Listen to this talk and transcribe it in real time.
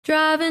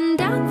Driving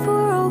down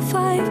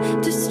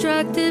 405,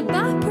 distracted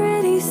by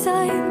pretty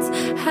sights.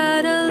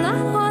 Had a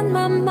lot on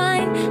my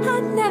mind,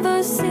 I'd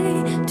never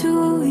say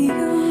to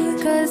you.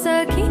 Cause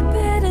I keep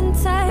it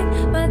inside,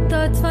 my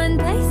thoughts find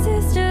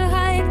places to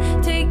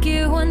hide. Take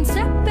it one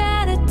step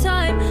at a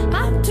time,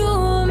 I'm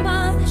too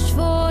much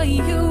for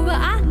you.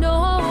 But I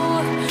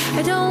know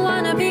I don't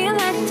wanna be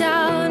let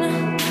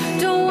down,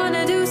 don't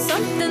wanna do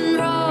something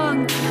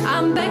wrong.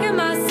 I'm begging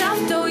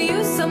myself, don't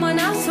use someone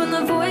else when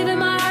the void in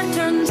my heart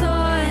turns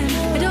on.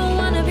 I don't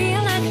wanna be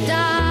let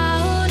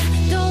down,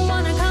 don't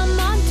wanna come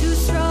on too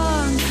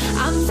strong.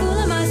 I'm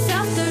fooling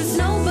myself, there's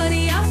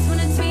nobody else when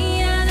it's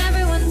me and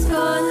everyone's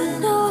gone.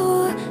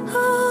 No,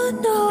 oh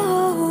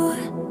no,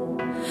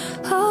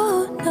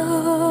 oh no,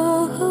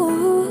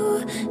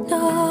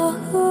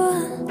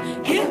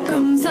 no. Here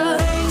comes a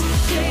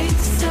shade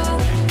so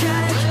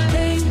dash,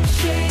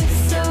 shade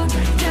so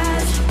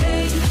dash,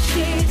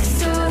 shade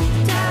so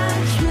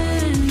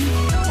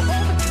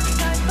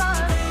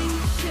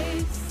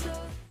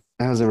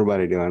How's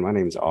everybody doing? My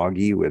name is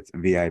Augie with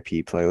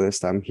VIP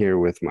Playlist. I'm here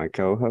with my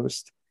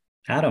co-host,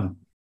 Adam.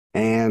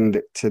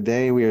 And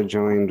today we are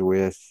joined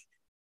with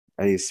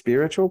a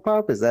spiritual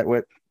pop. Is that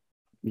what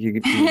you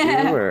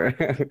do? Or?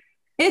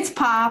 It's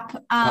pop,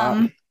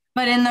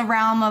 but in the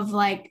realm of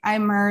like, I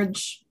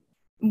merge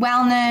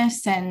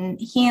wellness and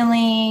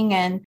healing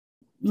and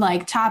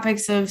like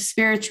topics of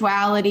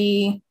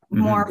spirituality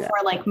more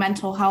for like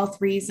mental health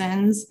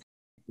reasons.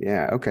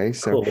 Yeah. Okay.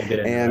 So, cool.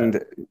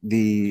 And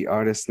the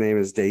artist's name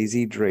is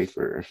Daisy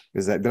Draper.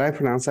 Did I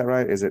pronounce that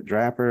right? Is it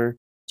Draper?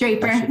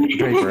 Draper.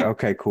 Draper.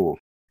 Okay, cool.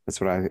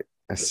 That's what I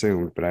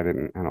assumed, but I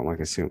don't like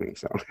assuming.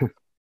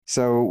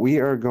 So we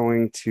are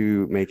going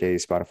to make a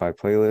Spotify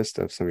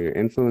playlist of some of your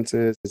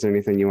influences. Is there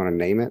anything you want to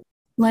name it?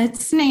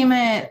 Let's name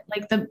it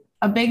like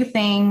a big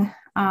thing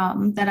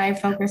that I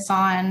focus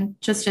on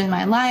just in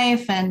my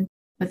life and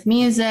with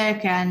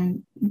music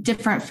and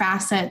different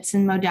facets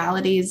and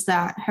modalities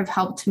that have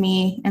helped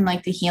me in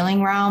like the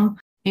healing realm.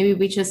 Maybe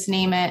we just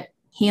name it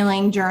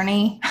Healing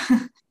Journey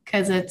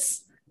because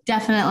it's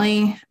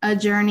definitely a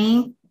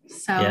journey.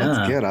 So yeah,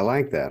 that's good. I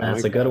like that.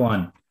 That's a good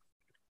one.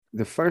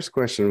 The first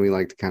question we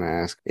like to kind of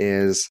ask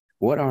is,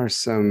 what are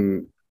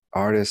some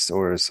artists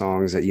or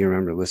songs that you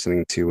remember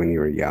listening to when you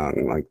were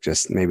young? Like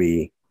just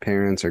maybe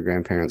parents or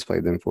grandparents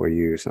played them for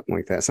you, something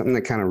like that. Something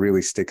that kind of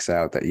really sticks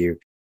out that you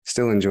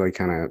still enjoy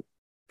kind of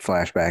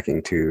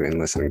flashbacking to and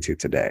listening to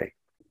today.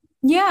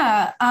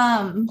 Yeah.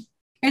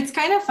 It's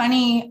kind of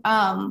funny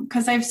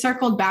because I've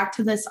circled back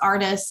to this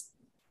artist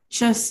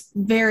just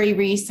very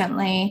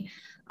recently.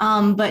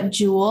 But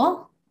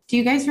Jewel, do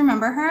you guys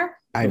remember her?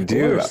 I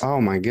do.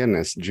 Oh my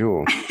goodness,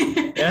 Jewel.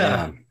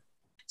 Yeah.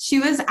 She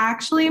was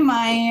actually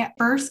my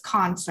first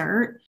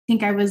concert. I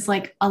think I was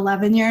like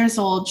 11 years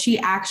old. She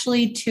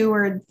actually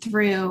toured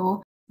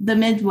through the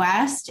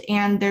Midwest,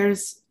 and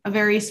there's a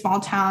very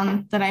small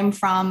town that I'm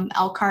from,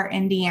 Elkhart,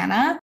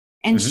 Indiana.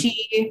 And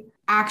she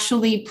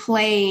actually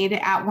played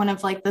at one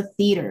of like the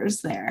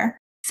theaters there.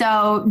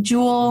 So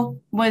Jewel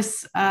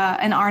was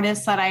an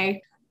artist that I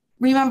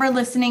remember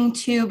listening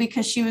to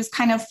because she was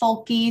kind of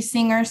folky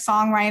singer,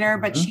 songwriter,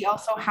 but she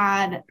also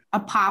had a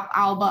pop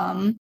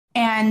album.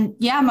 And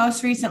yeah,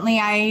 most recently,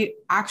 I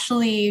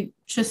actually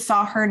just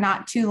saw her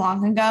not too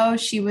long ago.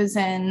 She was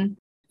in,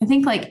 I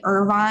think like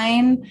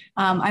Irvine.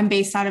 I'm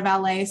based out of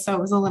LA, so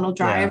it was a little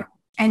drive. Yeah.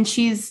 And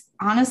she's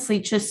honestly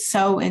just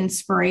so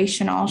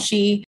inspirational.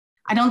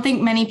 I don't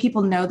think many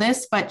people know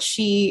this, but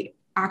she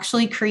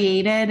actually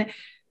created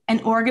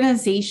an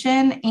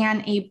organization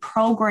and a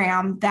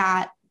program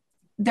that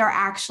they're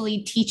actually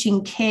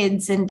teaching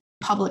kids in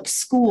public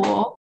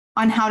school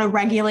on how to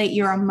regulate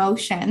your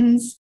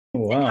emotions.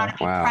 Wow. And how to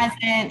be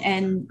present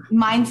and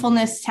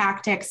mindfulness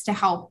tactics to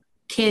help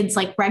kids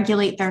like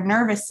regulate their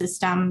nervous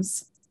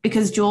systems,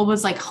 because Jewel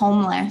was like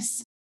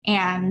homeless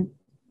and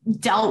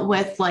dealt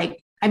with like,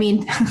 I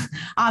mean,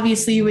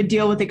 obviously you would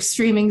deal with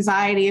extreme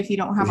anxiety if you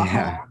don't have a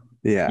home.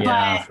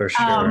 Yeah, for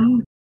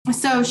sure.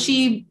 So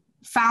she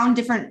found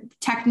different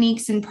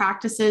techniques and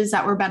practices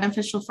that were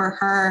beneficial for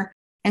her.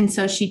 And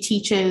so she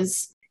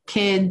teaches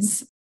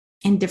kids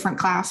in different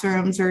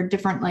classrooms or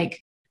different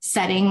like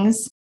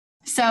settings.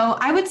 So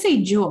I would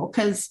say Jewel,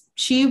 because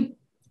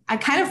I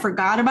kind of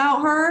forgot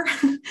about her.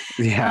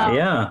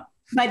 Yeah.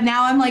 But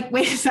now I'm like,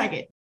 wait a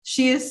second.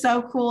 She is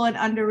so cool and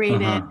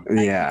underrated.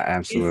 Yeah,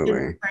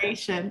 absolutely.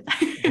 Inspiration.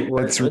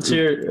 What's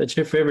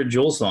your favorite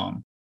Jewel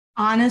song?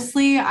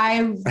 Honestly, I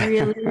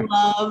really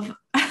love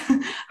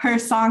her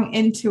song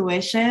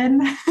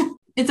Intuition.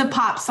 It's a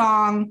pop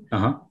song.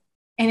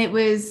 And it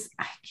was,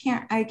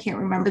 I can't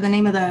remember the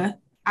name of the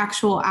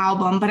actual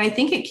album, but I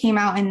think it came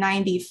out in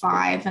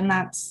 95, and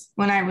that's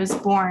when I was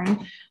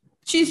born.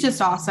 She's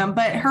just awesome.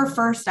 But her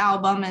first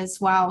album as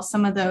well,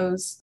 some of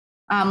those,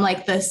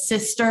 like the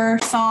Sister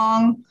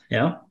song,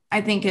 I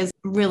think is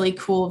really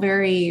cool.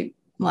 Very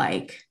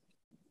like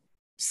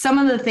some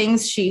of the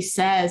things she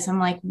says, I'm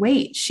like,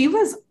 wait, she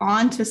was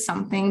on to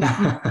something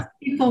that most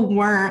people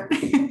weren't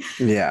at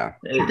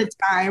the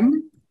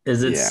time.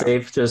 Is it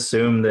safe to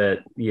assume that,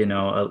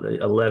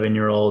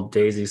 11-year-old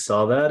Daisy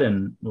saw that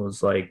and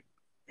was like,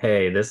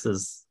 hey, this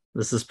is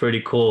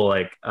pretty cool.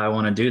 Like, I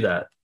want to do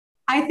that.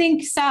 I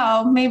think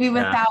so. Maybe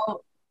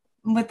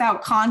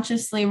without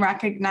consciously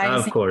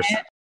recognizing of course. it,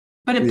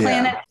 but it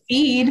planted a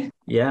seed.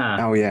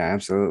 Yeah. Oh yeah,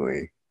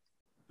 absolutely.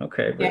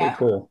 Okay. Very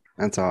cool.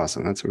 That's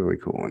awesome. That's a really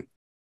cool one.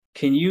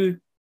 Can you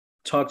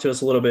talk to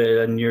us a little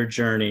bit on your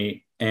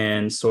journey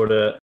and sort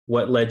of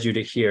what led you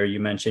to here?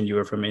 You mentioned you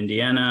were from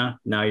Indiana.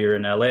 Now you're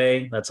in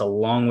LA. That's a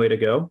long way to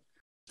go.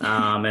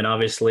 And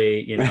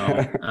obviously,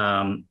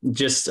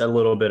 just a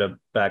little bit of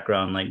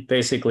background, like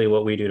basically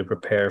what we do to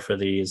prepare for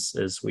these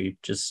is we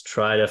just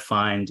try to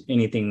find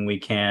anything we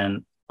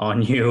can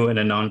on you in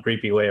a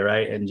non-creepy way,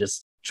 right? And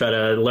just try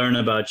to learn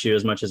about you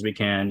as much as we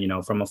can,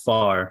 from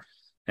afar.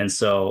 And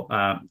so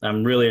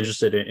I'm really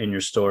interested in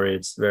your story.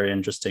 It's very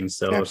interesting.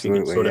 So if you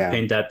can sort of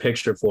paint that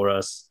picture for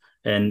us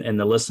and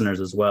the listeners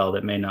as well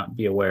that may not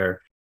be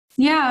aware.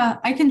 Yeah,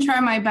 I can try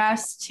my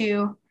best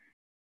to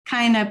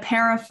kind of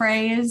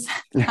paraphrase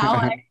how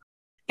I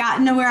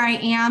gotten to where I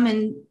am.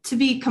 And to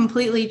be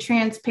completely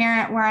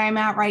transparent, where I'm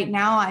at right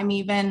now, I'm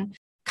even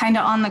kind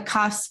of on the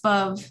cusp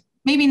of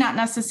maybe not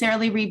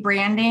necessarily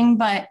rebranding,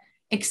 but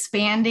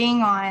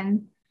expanding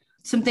on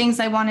some things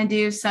I want to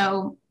do.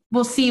 So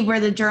we'll see where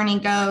the journey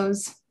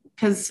goes,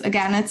 because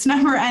again, it's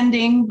never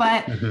ending.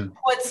 But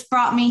what's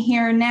brought me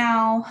here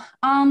now,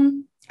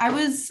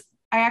 I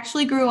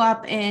actually grew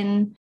up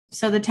in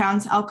the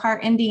town's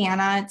Elkhart,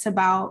 Indiana. It's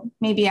about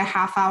maybe a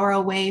half hour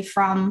away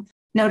from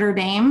Notre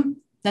Dame.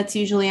 That's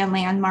usually a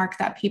landmark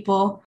that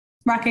people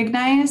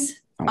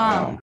recognize. Oh,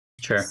 wow.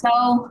 Sure.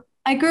 So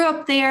I grew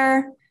up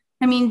there.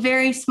 I mean,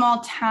 very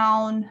small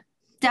town,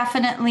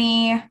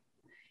 definitely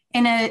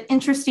in an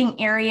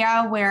interesting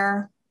area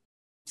where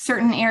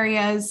certain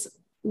areas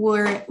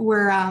were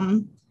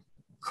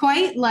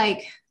quite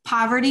like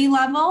poverty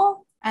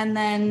level, and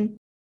then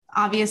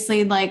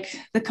obviously like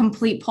the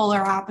complete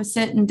polar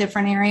opposite in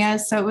different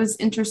areas. So it was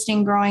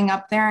interesting growing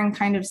up there and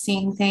kind of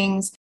seeing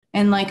things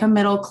in like a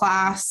middle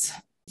class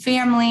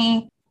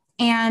family.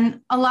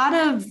 And a lot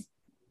of,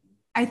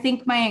 I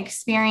think my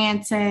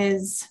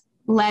experiences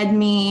led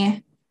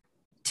me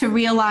to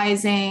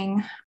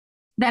realizing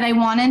that I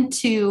wanted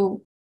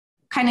to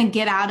kind of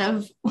get out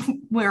of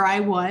where I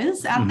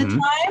was at the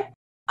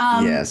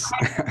time. Yes.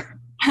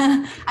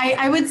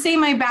 I would say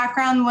my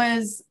background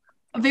was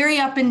very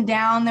up and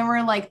down. There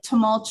were like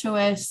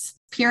tumultuous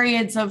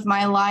periods of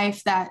my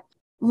life that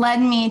led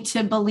me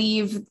to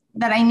believe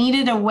that I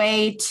needed a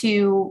way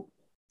to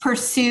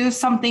pursue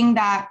something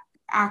that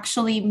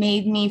actually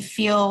made me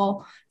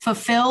feel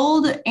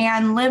fulfilled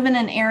and live in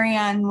an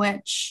area in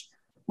which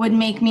would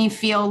make me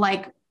feel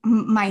like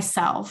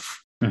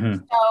myself.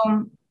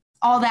 So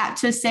all that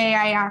to say,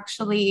 I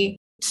actually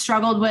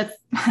struggled with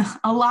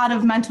a lot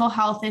of mental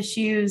health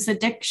issues,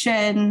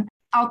 addiction,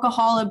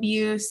 alcohol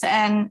abuse,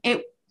 and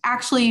it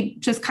actually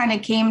just kind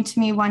of came to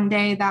me one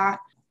day that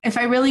if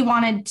I really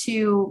wanted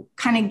to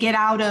kind of get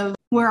out of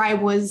where I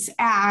was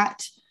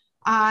at,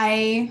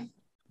 I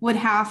would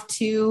have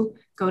to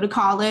go to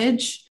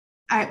college.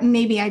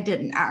 Maybe I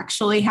didn't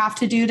actually have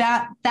to do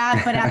that,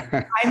 but at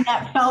the time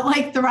that felt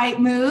like the right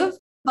move.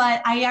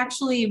 But I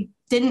actually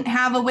didn't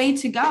have a way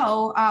to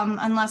go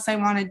unless I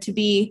wanted to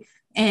be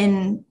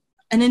in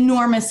an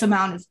enormous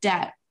amount of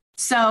debt.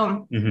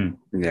 So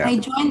I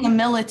joined the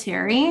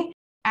military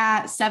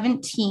at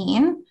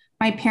 17.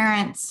 My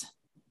parents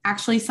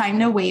actually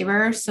signed a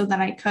waiver so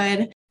that I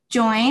could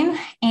join.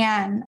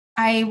 And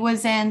I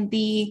was in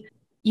the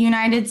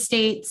United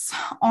States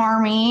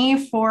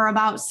Army for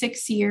about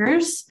 6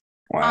 years.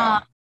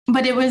 Wow.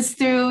 But it was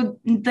through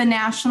the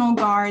National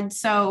Guard.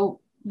 So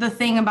the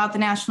thing about the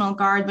National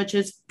Guard, which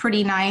is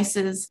pretty nice,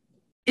 is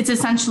it's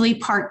essentially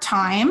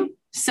part-time.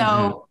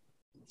 So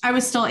I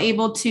was still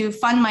able to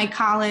fund my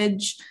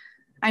college.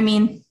 I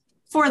mean,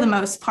 for the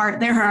most part,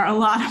 there are a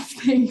lot of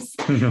things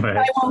right.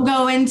 I won't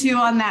go into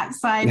on that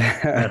side.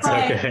 That's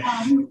okay.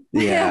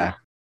 Yeah.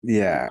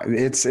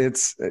 It's,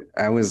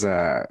 I was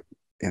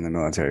in the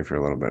military for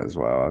a little bit as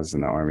well. I was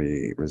in the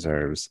Army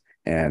Reserves,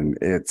 and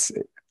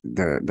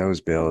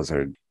those bills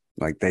are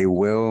like, they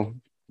will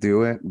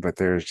do it, but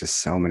there's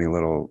just so many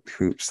little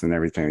hoops and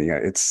everything. Yeah,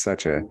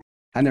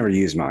 I never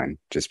used mine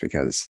just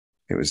because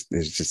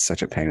it's just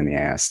such a pain in the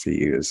ass to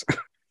use.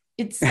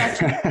 It's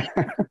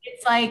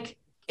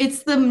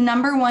the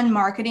number one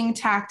marketing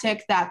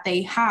tactic that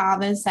they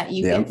have is that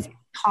you get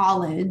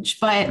college,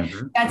 but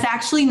that's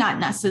actually not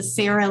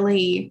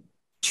necessarily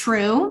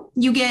true.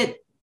 You get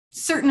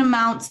certain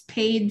amounts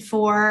paid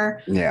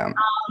for,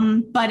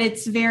 but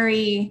it's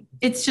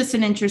just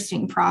an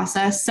interesting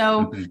process.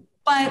 So,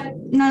 but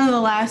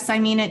nonetheless, I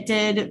mean, it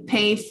did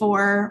pay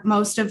for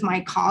most of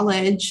my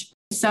college.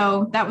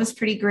 So that was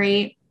pretty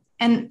great.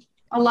 And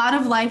a lot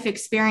of life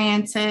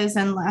experiences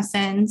and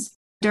lessons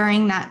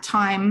during that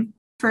time,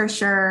 for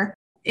sure.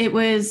 It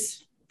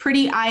was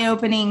pretty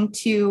eye-opening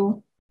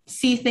to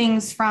see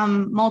things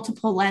from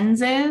multiple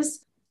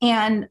lenses.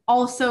 And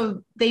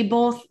also the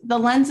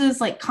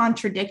lenses like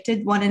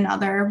contradicted one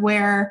another,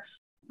 where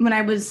when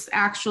I was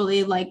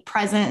actually like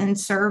present and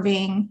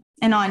serving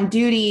and on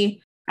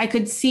duty, I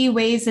could see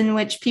ways in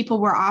which people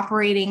were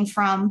operating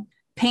from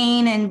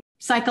pain and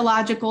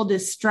psychological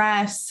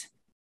distress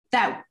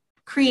that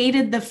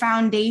created the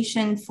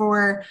foundation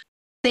for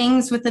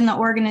things within the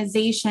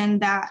organization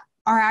that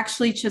are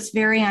actually just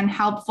very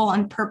unhelpful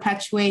and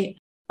perpetuate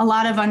a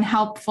lot of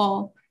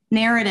unhelpful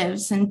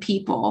narratives in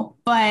people.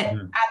 But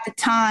at the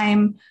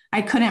time,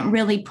 I couldn't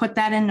really put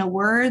that into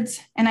words.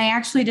 And I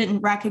actually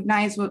didn't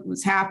recognize what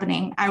was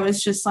happening. I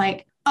was just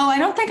like, oh, I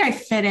don't think I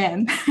fit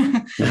in.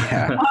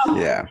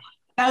 Yeah.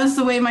 That was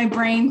the way my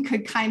brain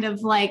could kind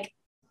of like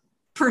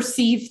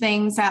perceive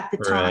things at the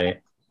time.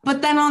 Right.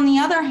 But then on the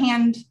other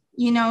hand,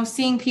 you know,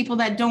 seeing people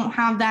that don't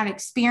have that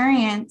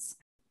experience,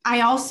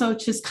 I also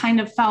just kind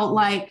of felt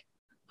like,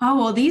 oh,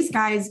 well, these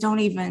guys don't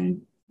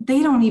even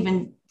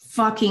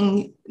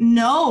fucking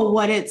know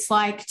what it's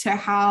like to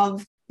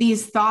have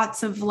these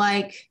thoughts of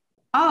like,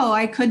 oh,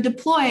 I could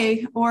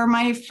deploy, or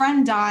my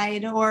friend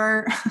died,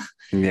 or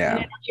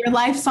Yeah. your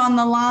life's on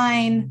the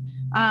line,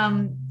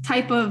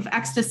 type of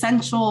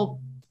existential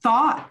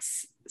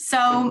thoughts.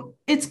 So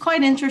it's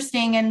quite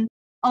interesting. And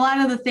a lot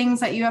of the things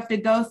that you have to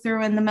go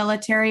through in the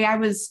military, I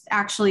was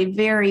actually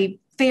very,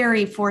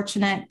 very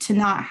fortunate to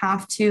not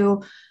have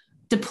to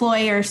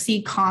deploy or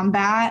see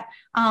combat.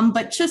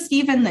 But just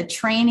even the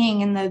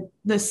training and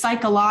the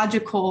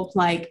psychological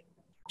like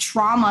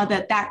trauma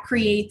that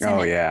creates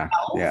Oh, yeah.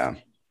 Yeah.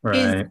 Right.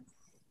 is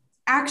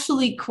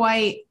actually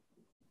quite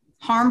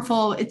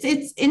harmful.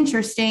 It's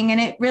interesting,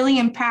 and it really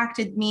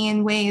impacted me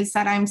in ways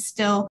that I'm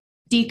still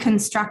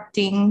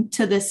deconstructing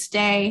to this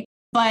day.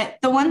 But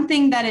the one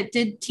thing that it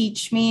did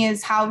teach me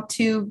is how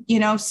to, you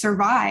know,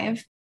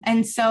 survive.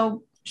 And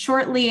so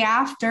shortly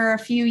after, a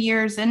few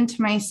years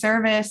into my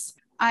service,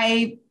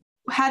 I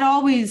had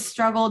always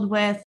struggled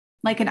with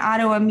like an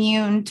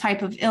autoimmune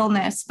type of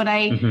illness, but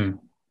I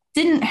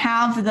didn't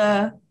have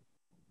the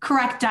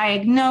correct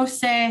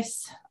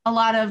diagnosis. A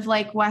lot of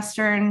like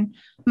Western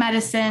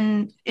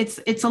medicine,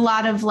 it's a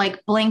lot of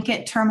like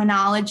blanket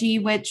terminology,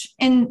 which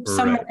in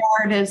some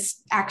regard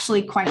is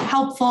actually quite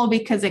helpful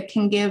because it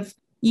can give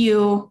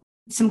you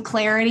some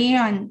clarity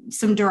on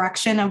some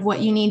direction of what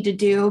you need to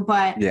do.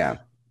 But Yeah.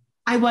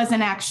 I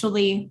wasn't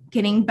actually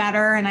getting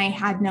better and I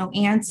had no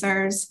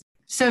answers.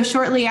 So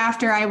shortly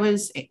after, I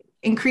was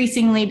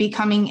increasingly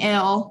becoming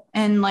ill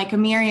in like a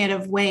myriad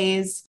of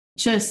ways,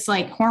 just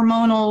like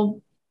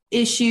hormonal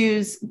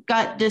issues,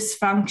 gut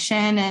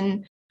dysfunction,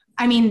 and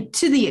I mean,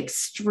 to the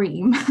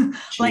extreme.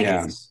 Like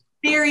it's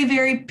very,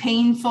 very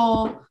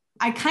painful.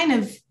 I kind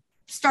of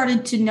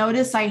started to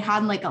notice I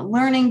had like a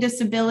learning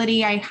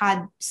disability. I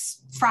had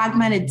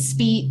fragmented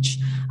speech,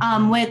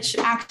 which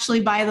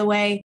actually, by the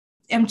way,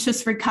 I'm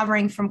just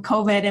recovering from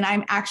COVID and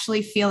I'm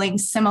actually feeling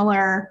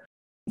similar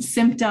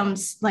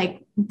symptoms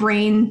like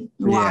brain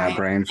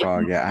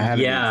fog. Yeah. I had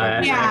it in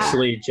I February.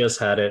 actually just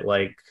had it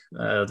like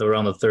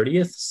around the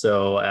 30th.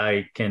 So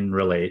I can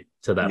relate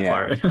to that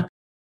part.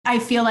 I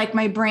feel like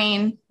my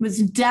brain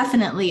was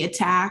definitely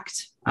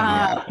attacked.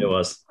 It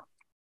was.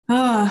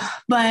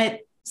 But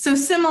so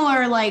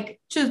similar,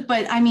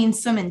 but I mean,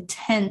 some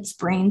intense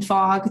brain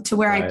fog to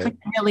where I couldn't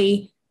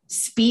really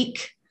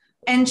speak,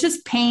 and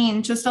just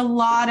pain, just a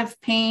lot of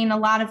pain, a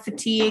lot of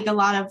fatigue, a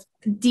lot of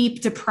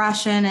deep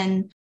depression.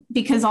 And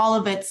because all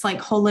of it's like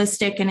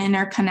holistic and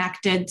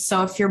interconnected.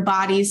 So if your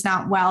body's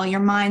not well, your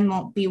mind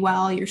won't be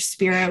well, your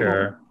spirit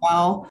won't be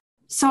well.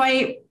 So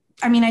I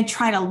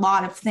tried a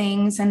lot of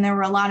things, and there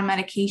were a lot of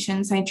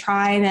medications I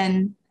tried.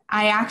 And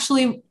I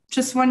actually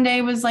just one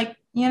day was like,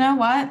 you know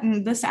what?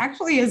 And this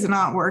actually is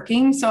not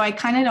working. So I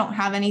kind of don't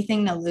have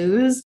anything to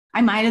lose.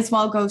 I might as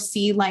well go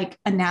see like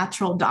a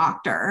natural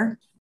doctor.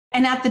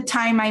 And at the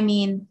time, I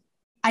mean,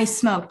 I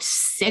smoked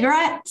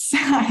cigarettes.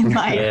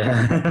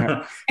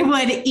 I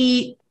would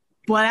eat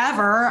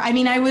whatever. I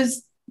mean, I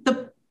was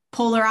the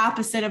polar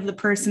opposite of the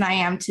person I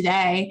am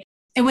today.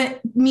 And with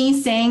me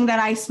saying that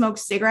I smoked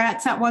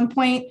cigarettes at one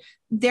point,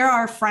 there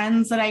are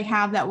friends that I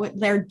have that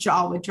their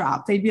jaw would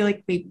drop. They'd be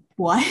like, wait,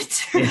 what?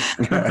 So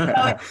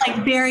it's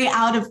like very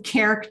out of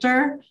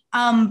character.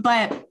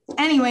 But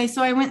anyway,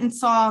 so I went and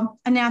saw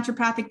a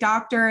naturopathic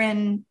doctor,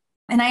 and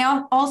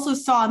I also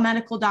saw a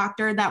medical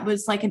doctor that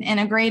was like an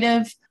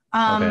integrative.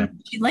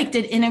 She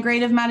did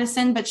integrative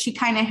medicine, but she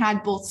kind of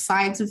had both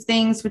sides of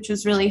things, which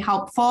was really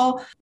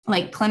helpful,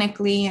 like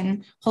clinically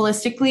and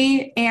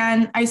holistically.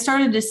 And I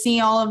started to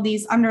see all of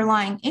these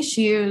underlying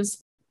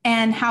issues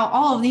and how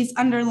all of these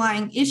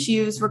underlying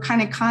issues were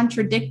kind of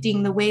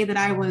contradicting the way that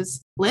I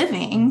was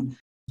living,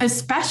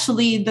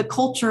 especially the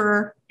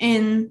culture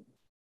in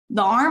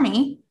the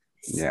Army.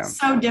 Yeah.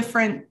 So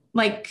different.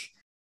 Like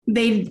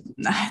the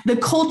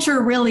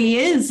culture really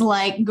is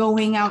like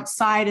going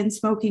outside and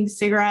smoking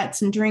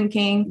cigarettes and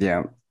drinking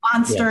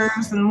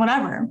monsters and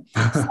whatever.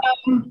 So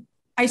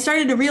I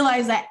started to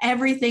realize that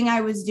everything I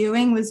was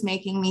doing was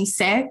making me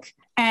sick.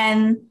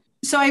 And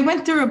so I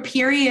went through a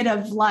period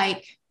of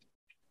like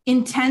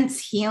intense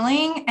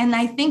healing. And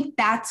I think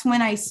that's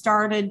when I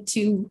started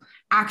to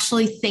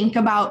actually think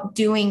about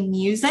doing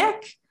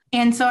music.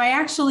 And so I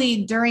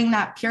actually, during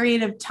that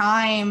period of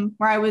time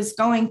where I was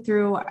going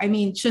through, I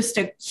mean, just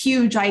a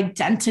huge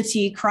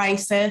identity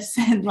crisis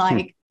and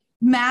like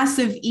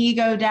massive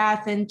ego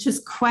death and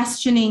just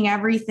questioning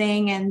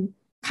everything and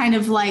kind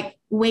of like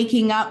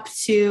waking up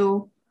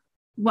to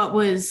what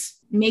was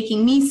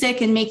making me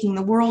sick and making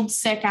the world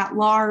sick at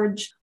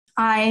large,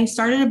 I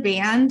started a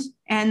band,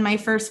 and my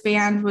first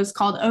band was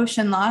called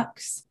Ocean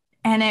Lux.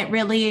 And it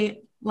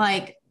really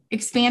like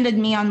expanded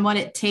me on what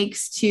it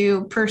takes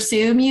to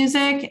pursue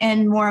music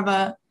in more of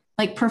a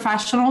like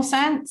professional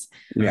sense.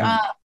 Yeah.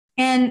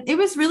 And it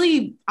was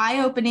really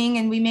eye-opening,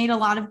 and we made a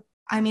lot of,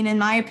 I mean, in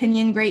my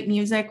opinion, great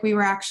music. We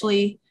were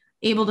actually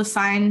able to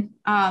sign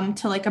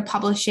to like a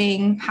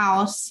publishing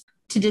house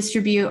to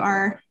distribute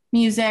our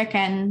music.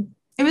 And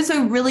it was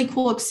a really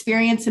cool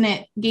experience. And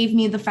it gave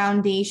me the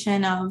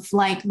foundation of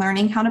like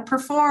learning how to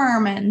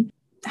perform and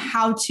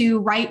how to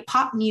write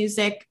pop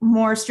music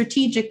more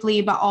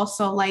strategically, but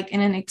also like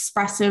in an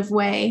expressive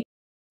way.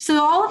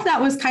 So all of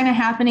that was kind of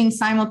happening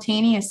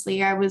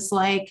simultaneously. I was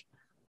like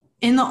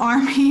in the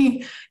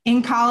Army,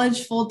 in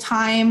college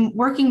full-time,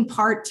 working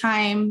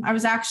part-time. I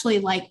was actually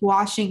like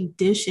washing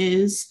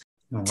dishes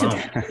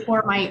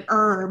for my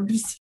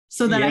herbs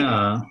so that I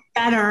could get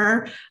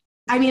better.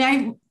 I mean,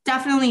 I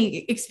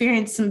definitely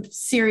experienced some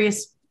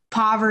serious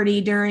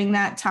poverty during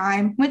that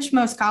time, which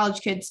most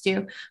college kids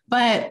do,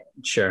 but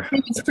sure,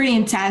 it was pretty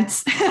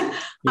intense.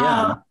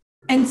 Yeah.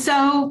 And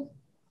so,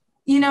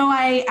 you know,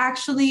 I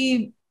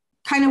actually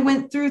kind of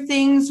went through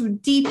things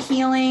with deep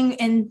healing,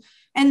 and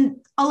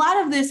a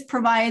lot of this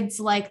provides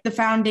like the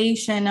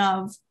foundation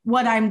of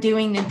what I'm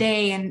doing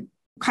today and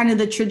kind of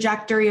the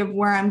trajectory of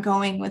where I'm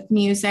going with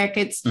music.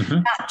 It's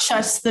not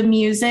just the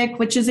music,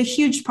 which is a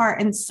huge part.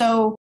 And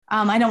so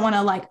I don't want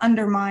to like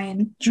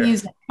undermine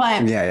music,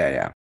 but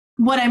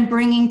what I'm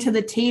bringing to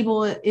the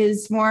table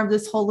is more of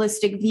this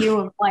holistic view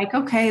of like,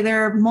 okay,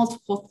 there are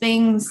multiple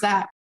things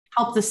that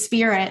help the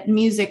spirit.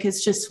 Music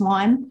is just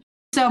one.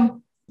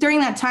 So during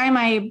that time,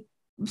 I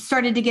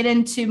started to get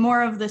into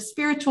more of the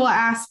spiritual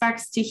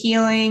aspects to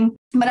healing,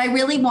 but I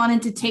really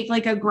wanted to take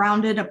like a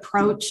grounded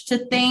approach to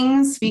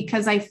things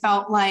because I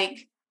felt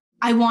like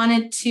I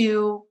wanted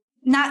to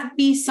not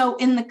be so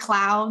in the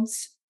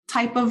clouds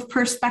type of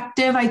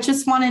perspective. I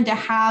just wanted to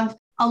have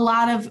a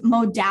lot of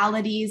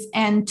modalities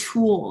and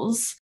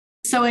tools.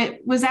 So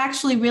it was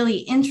actually really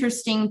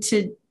interesting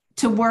to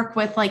work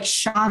with like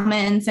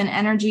shamans and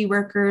energy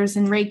workers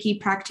and Reiki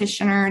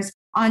practitioners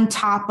on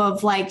top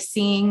of like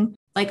seeing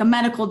like a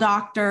medical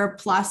doctor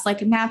plus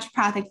like a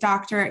naturopathic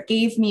doctor. It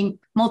gave me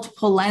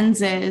multiple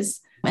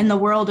lenses in the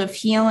world of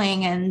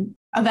healing. And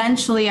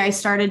eventually I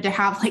started to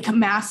have like a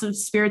massive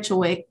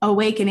spiritual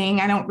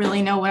awakening. I don't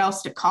really know what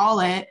else to call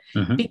it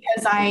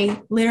because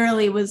I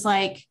literally was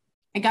like,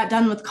 I got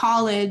done with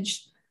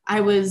college.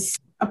 I was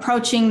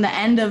approaching the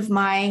end of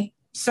my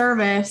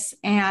service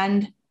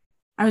and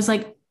I was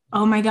like,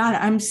 oh my God,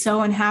 I'm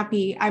so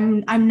unhappy.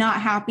 I'm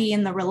not happy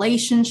in the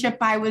relationship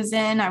I was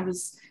in. I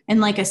was in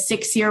like a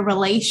 6-year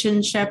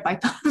relationship. I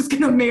thought I was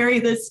going to marry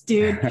this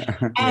dude.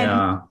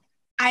 And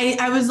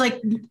I was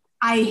like,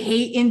 I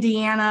hate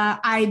Indiana.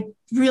 I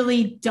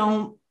really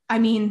don't, I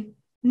mean,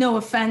 no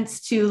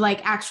offense to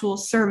like actual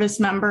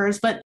service members,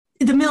 but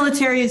the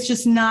military is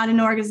just not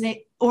an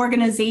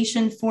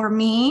organization for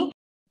me,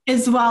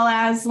 as well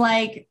as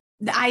like,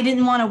 I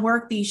didn't want to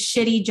work these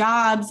shitty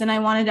jobs and I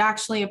wanted to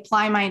actually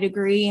apply my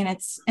degree, and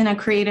it's in a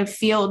creative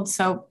field.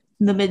 So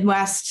the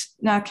Midwest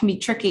can be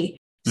tricky.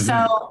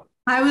 So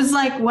I was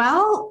like,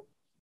 well,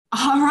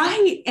 all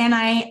right.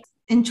 And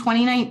in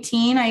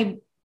 2019, I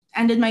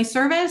ended my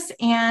service.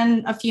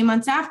 And a few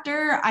months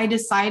after, I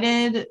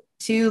decided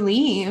to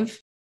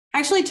leave. I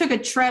actually took a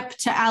trip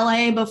to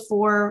LA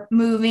before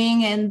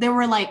moving. And there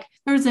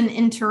was an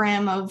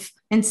interim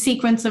and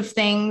sequence of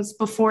things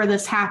before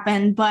this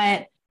happened.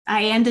 But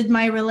I ended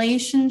my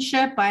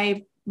relationship.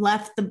 I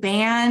left the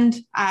band.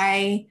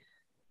 I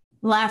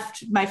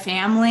left my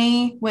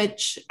family,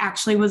 which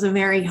actually was a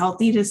very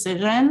healthy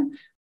decision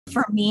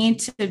for me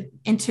to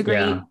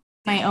integrate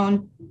my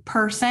own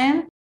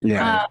person.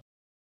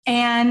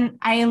 And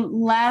I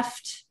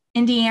left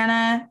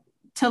Indiana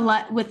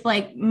with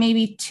like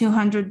maybe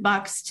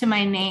 $200 to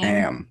my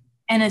name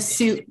and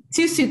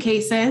two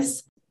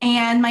suitcases.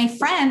 And my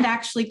friend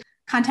actually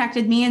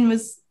contacted me and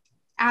was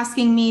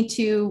asking me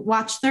to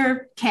watch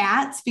their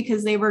cats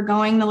because they were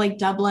going to like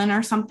Dublin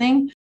or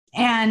something.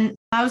 And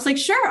I was like,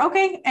 sure.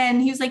 Okay.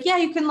 And he was like, yeah,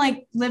 you can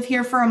like live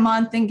here for a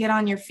month and get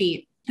on your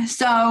feet.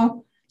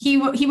 So he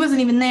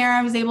wasn't even there.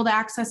 I was able to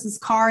access his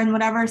car and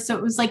whatever. So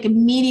it was like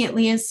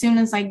immediately as soon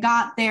as I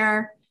got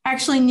there, I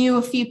actually knew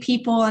a few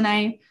people and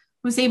I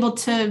was able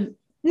to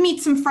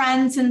meet some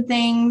friends and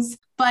things,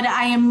 but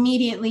I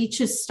immediately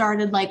just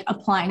started like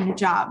applying to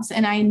jobs,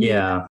 and I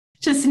knew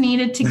just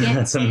needed to get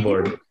that's on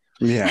board.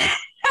 Yeah.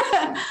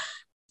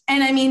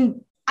 And I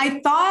mean,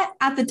 I thought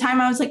at the time,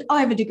 I was like, oh,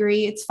 I have a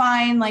degree. It's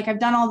fine. Like I've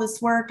done all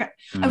this work.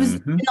 I was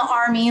in the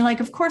Army. Like,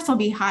 of course I'll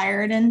be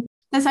hired. And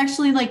that's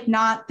actually like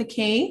not the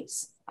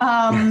case.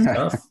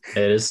 Tough.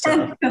 It is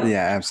tough.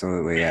 Yeah,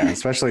 absolutely. Yeah.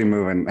 Especially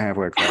moving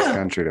halfway across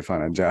country to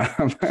find a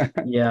job.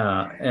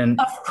 Yeah. And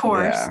Of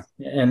course.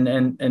 Yeah.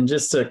 and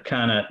just to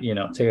kind of,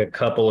 take a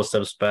couple of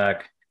steps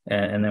back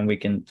and then we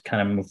can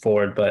kind of move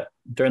forward. But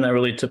during that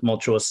really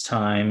tumultuous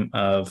time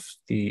of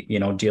the,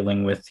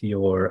 dealing with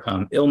your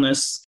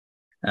illness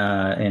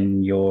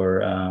and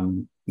your,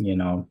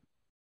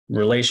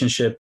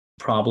 relationship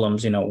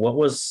problems, what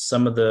was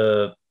some of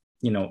the,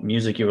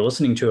 music you were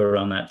listening to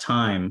around that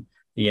time,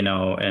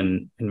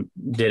 and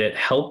did it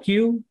help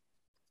you?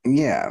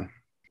 Yeah.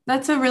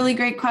 That's a really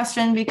great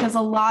question, because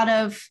a lot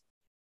of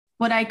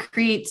what I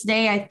create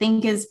today, I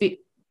think, is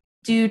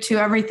due to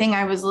everything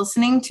I was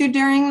listening to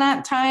during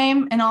that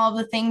time and all of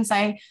the things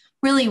I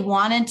really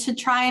wanted to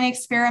try and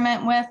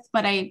experiment with,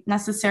 but I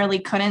necessarily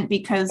couldn't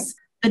because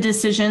the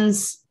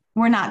decisions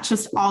were not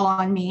just all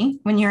on me.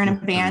 When you're in a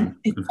band,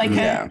 it's like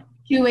a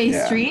two-way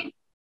street.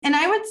 And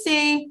I would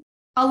say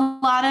a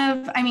lot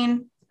of,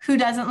 who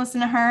doesn't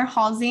listen to her?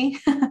 Halsey.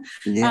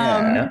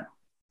 Yeah.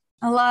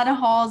 A lot of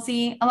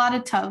Halsey, a lot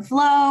of Tove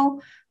Lo.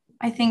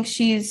 I think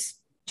she's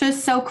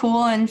just so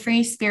cool and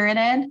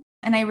free-spirited.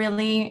 And I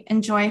really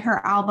enjoy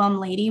her album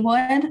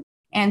Ladywood.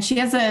 And she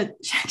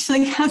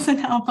actually has an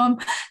album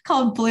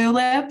called Blue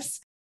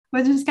Lips,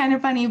 which is kind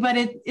of funny, but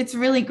it's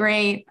really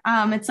great.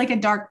 It's like a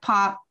dark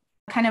pop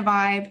kind of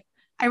vibe.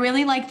 I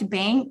really liked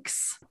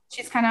Banks.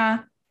 She's kind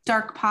of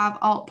dark pop,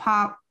 alt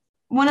pop.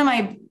 One of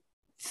my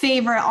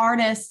favorite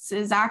artists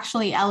is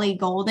actually Ellie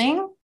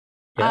Goulding.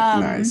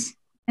 Nice.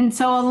 And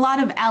so a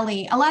lot of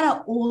Ellie, a lot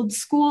of old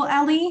school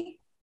Ellie.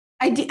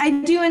 I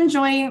do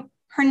enjoy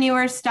her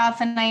newer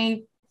stuff, and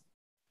I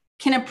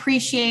can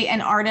appreciate an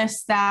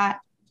artist that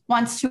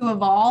wants to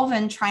evolve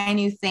and try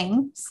new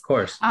things. Of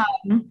course.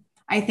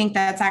 I think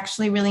that's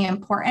actually really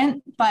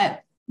important,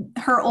 but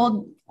her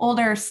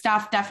older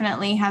stuff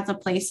definitely has a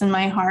place in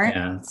my heart.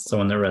 Yeah, it's the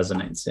one that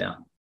resonates. Yeah.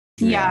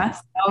 Yeah.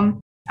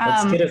 So,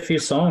 let's get a few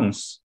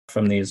songs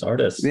from these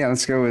artists. Yeah,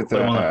 let's go with put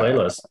them on the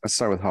playlist. Let's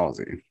start with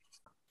Halsey.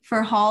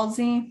 For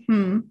Halsey,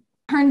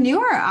 her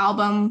newer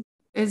album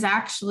is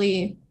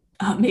actually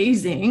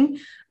amazing,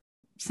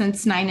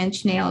 since 9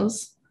 Inch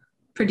Nails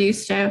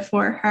produced it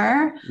for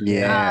her.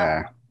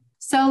 Yeah.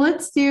 So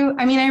let's do,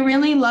 I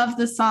really love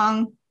the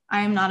song,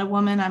 I Am Not a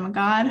Woman, I'm a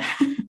God.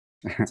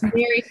 It's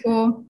very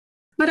cool.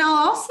 But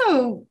I'll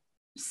also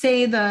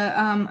say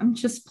I'm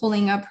just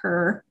pulling up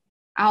her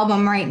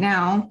album right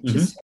now,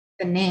 just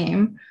the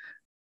name.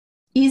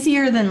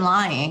 Easier Than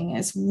Lying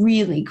is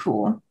really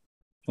cool.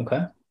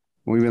 Okay.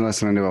 We've been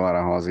listening to a lot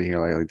of Halsey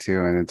here lately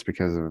too, and it's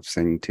because of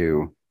Sing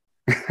 2.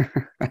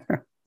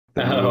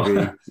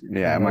 Movie.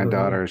 Yeah, my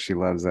daughter, she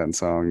loves that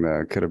song,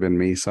 the Could Have Been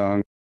Me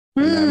song.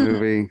 In that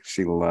movie,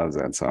 she loves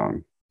that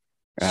song.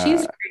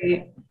 She's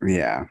great.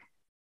 Yeah.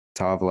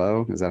 Tove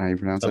Lo, is that how you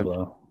pronounce it?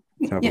 Tove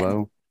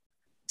Lo.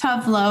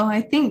 Tove Lo.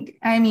 I think,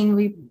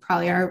 we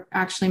probably are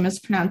actually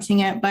mispronouncing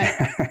it, but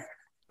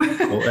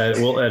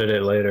we'll edit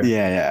it later.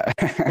 Yeah.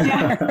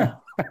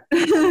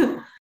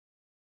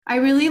 I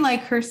really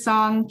like her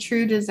song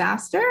True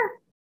Disaster.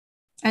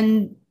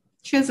 And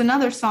she has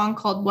another song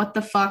called What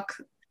the Fuck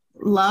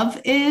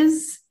Love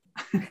Is.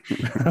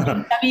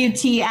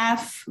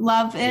 WTF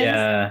Love Is.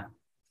 Yeah.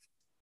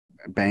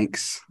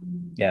 Banks.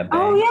 Yeah. Banks.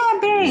 Oh, yeah,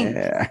 Banks.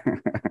 Yeah.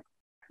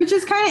 Which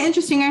is kind of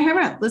interesting. I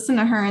haven't listened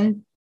to her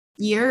in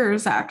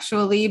years,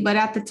 actually. But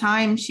at the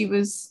time, I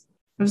was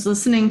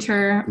listening to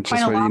her quite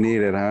just a what lot. you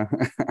needed, huh?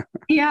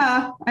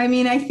 Yeah.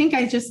 I think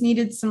I just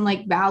needed some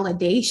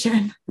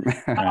validation.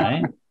 All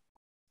right.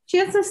 She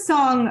has a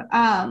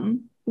song,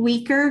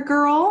 Weaker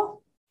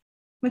Girl,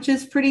 which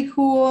is pretty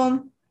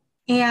cool.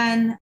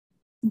 And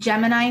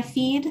Gemini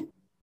Feed.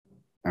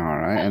 All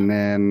right. And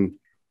then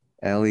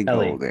Ellie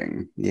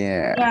Goulding.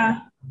 Yeah. Yeah.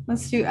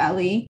 Let's do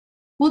Ellie.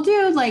 We'll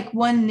do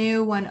one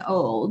new, one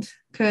old.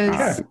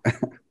 Because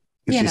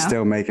she's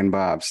still making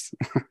bops.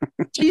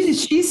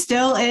 she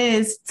still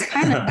is.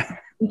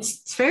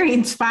 It's very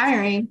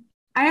inspiring.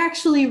 I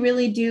actually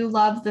really do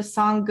love the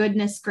song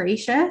Goodness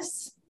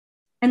Gracious.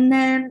 And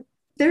then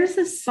there's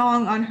a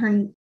song on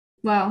her,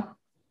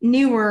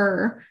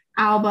 newer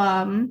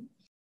album.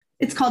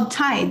 It's called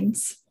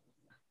Tides.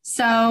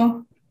 So,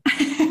 all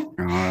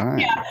right.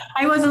 Yeah,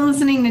 I wasn't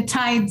listening to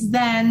Tides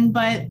then,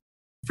 but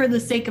for the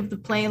sake of the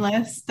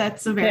playlist,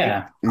 that's a very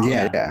Yeah.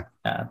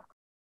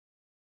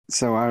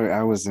 So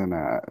I was in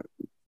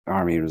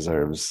Army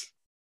Reserves.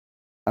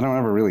 I don't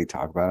ever really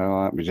talk about it a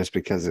lot, but just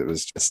because it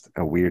was just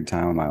a weird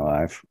time in my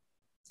life.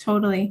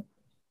 Totally.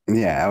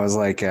 Yeah, I was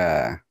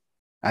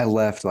I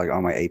left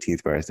on my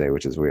 18th birthday,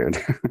 which is weird.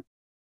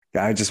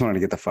 I just wanted to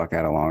get the fuck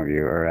out of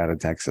Longview or out of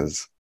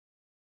Texas.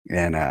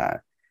 And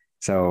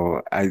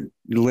so I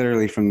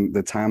literally, from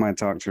the time I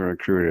talked to a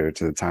recruiter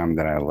to the time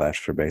that I left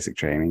for basic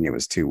training, it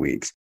was 2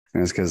 weeks.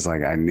 And it's because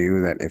I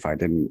knew that if I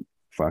didn't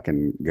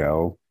fucking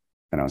go,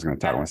 then I was going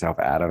to talk myself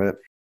out of it,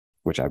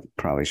 which I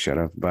probably should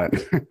have. But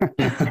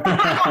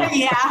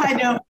yeah, I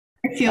know.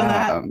 I feel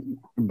that.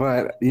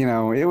 But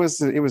it was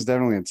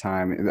definitely a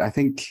time. I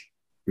think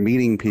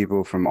meeting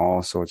people from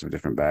all sorts of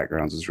different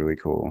backgrounds was really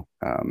cool.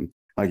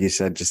 like you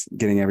said, just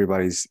getting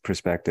everybody's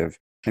perspective.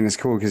 And it's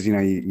cool because,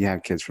 you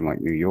have kids from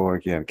like New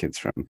York, you have kids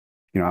from,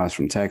 I was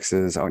from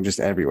Texas, just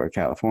everywhere,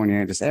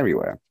 California, just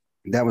everywhere.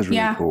 That was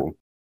really cool.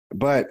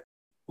 But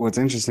what's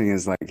interesting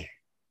is like,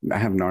 I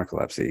have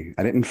narcolepsy.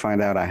 I didn't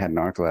find out I had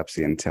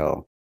narcolepsy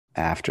until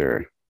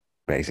after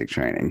basic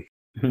training.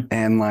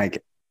 And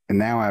like, and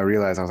now I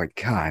realize I was like,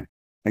 God,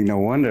 like no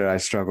wonder I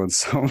struggled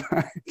so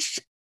much.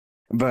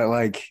 But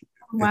like,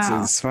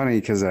 it's funny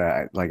because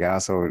I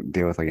also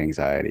deal with like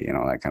anxiety and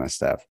all that kind of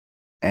stuff.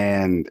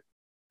 And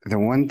the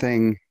one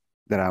thing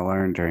that I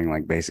learned during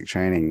like basic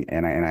training,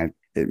 and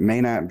it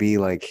may not be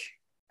like,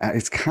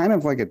 it's kind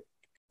of like a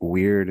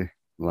weird,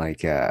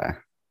 like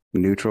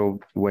neutral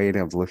way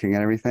of looking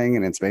at everything.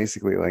 And it's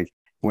basically like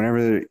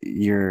whenever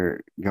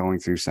you're going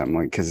through something,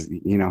 like, because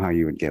you know how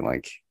you would get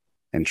like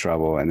in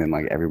trouble and then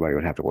like everybody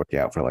would have to work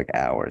out for like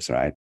hours,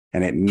 right?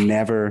 And it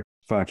never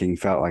fucking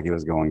felt like it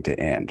was going to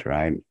end,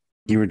 right?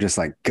 You were just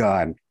like,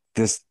 God,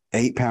 this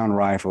 8-pound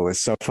rifle is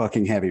so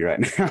fucking heavy right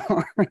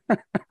now.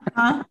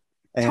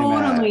 And,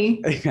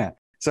 totally. Yeah.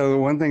 So the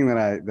one thing that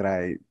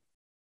I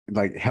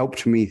like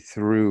helped me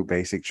through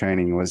basic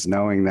training was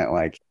knowing that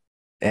like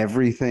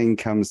everything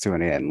comes to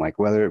an end, like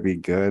whether it be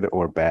good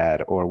or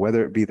bad, or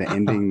whether it be the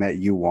ending that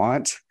you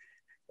want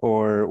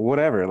or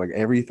whatever, like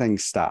everything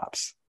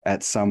stops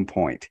at some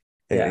point.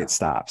 It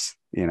stops,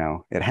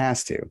 it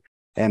has to.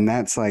 And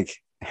that's like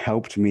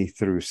helped me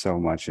through so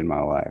much in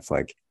my life.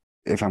 Like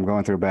if I'm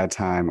going through a bad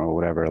time or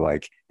whatever,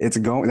 like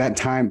that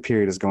time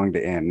period is going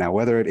to end. Now,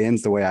 whether it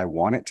ends the way I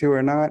want it to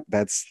or not,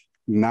 that's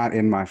not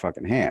in my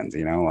fucking hands.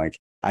 Like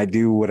I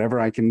do whatever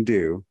I can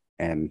do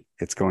and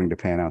it's going to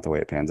pan out the way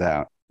it pans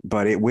out,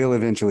 but it will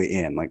eventually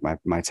end. Like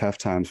my tough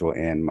times will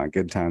end. My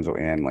good times will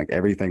end. Like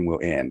everything will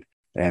end.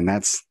 And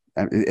that's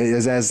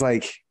as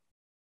like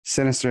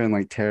sinister and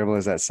like terrible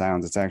as that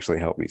sounds, it's actually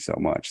helped me so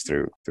much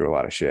through a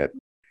lot of shit.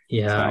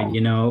 Yeah.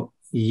 So,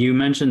 you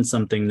mentioned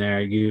something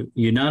there. You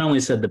not only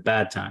said the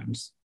bad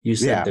times, you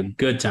said the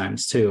good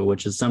times too,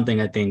 which is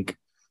something I think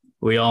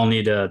we all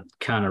need to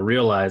kind of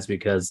realize,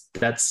 because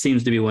that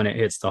seems to be when it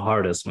hits the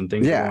hardest, when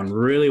things are going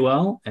really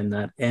well and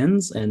that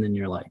ends. And then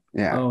you're like,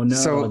 oh no.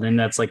 So, and then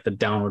that's like the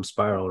downward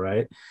spiral,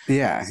 right?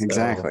 Yeah, so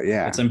exactly.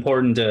 Yeah. It's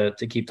important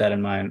to keep that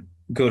in mind,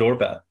 good or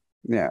bad.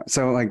 Yeah.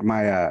 So like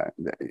my,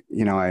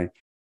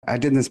 I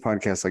did this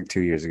podcast like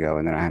 2 years ago,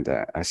 and then I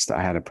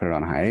had to put it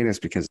on hiatus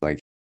because like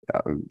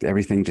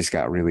everything just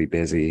got really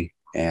busy.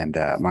 And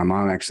my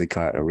mom actually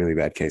caught a really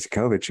bad case of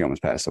COVID. She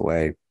almost passed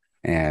away,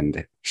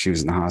 and she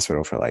was in the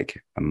hospital for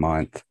like a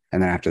month.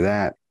 And then after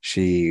that,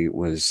 she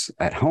was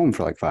at home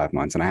for like 5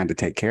 months, and I had to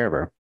take care of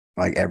her.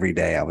 Like every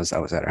day I was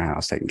at her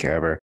house taking care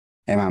of her.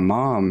 And my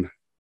mom,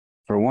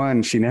 for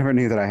one, she never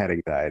knew that I had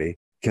anxiety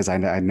because I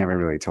never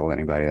really told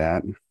anybody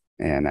that.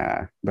 And,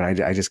 but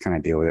I just kind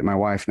of deal with it. My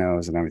wife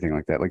knows and everything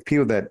like that. Like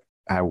people that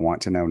I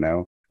want to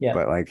know,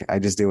 but like, I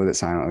just deal with it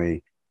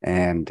silently.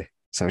 And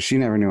so she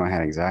never knew I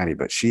had anxiety,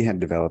 but she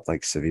had developed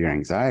like severe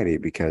anxiety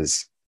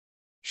because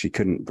she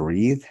couldn't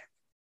breathe.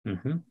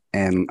 Mm-hmm.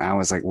 And I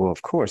was like, well,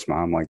 of course,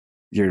 Mom, like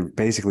you're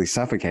basically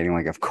suffocating.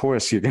 Like, of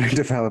course you're going to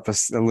develop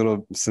a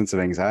little sense of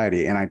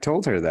anxiety. And I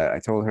told her that. I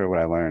told her what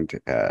I learned,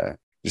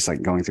 just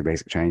like going through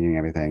basic training and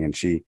everything. And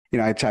she,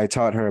 I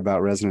taught her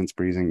about resonance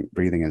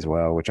breathing as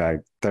well, which I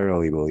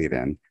thoroughly believe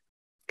in,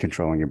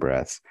 controlling your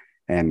breaths.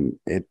 And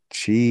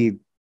she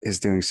is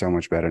doing so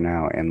much better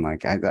now. And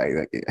like, I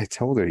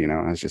told her,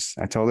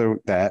 I told her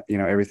that,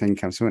 everything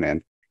comes to an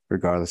end,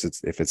 regardless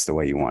if it's the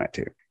way you want it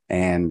to.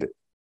 And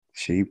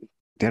she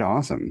did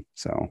awesome.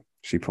 So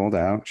she pulled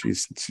out,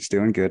 she's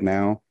doing good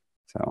now.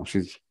 So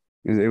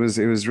it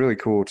was really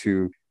cool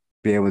to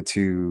be able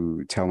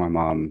to tell my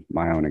mom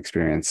my own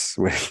experience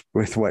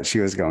with what she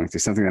was going through,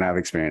 something that I've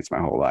experienced my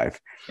whole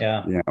life.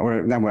 Yeah.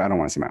 Or I don't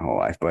want to say my whole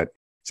life, but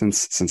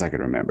since I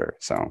could remember.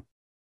 So.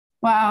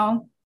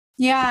 Wow.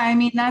 Yeah. I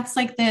mean, that's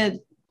like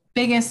the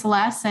biggest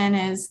lesson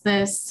is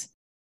this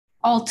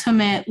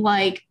ultimate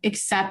like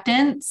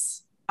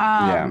acceptance.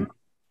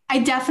 I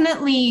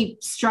definitely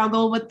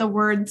struggle with the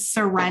word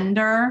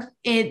surrender.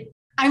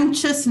 I'm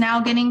just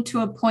now getting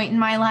to a point in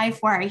my life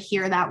where I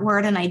hear that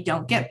word and I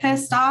don't get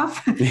pissed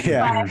off.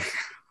 Yeah.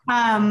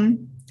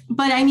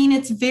 But I mean,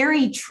 it's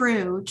very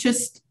true.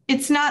 Just,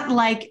 it's not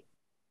like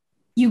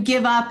you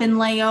give up and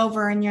lay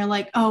over and you're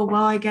like, oh,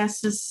 well, I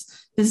guess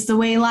this is the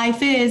way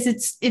life is.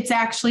 It's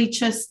actually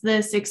just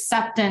this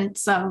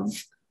acceptance of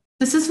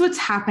this is what's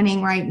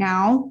happening right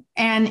now.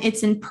 And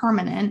it's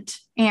impermanent.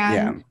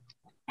 And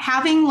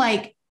having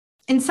like,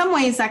 in some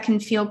ways that can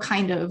feel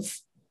kind of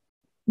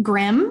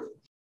grim.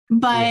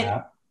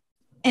 But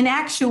in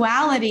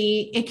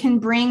actuality, it can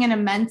bring an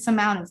immense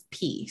amount of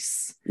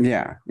peace.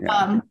 Yeah.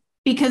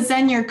 Because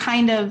then you're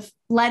kind of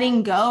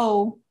letting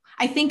go.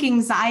 I think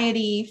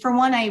anxiety, for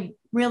one, I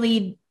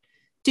really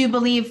do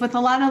believe with a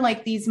lot of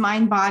like these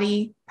mind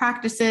body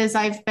practices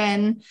I've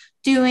been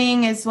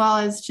doing, as well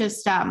as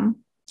just, I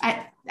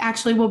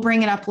actually will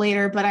bring it up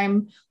later, but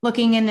I'm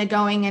looking into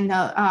going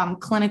into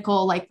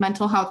clinical like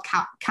mental health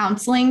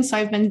counseling. So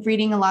I've been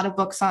reading a lot of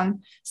books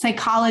on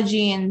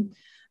psychology and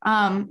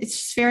It's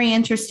just very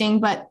interesting.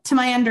 But to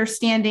my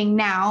understanding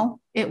now,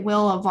 it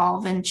will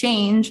evolve and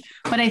change.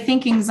 But I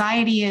think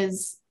anxiety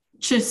is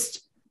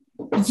just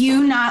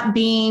you not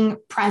being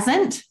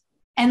present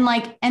and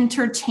like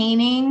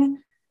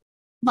entertaining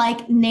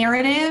like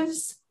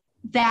narratives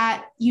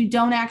that you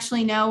don't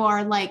actually know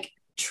are like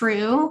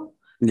true.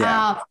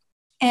 Yeah.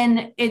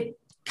 And it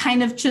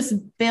kind of just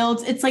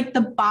builds, it's like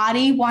the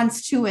body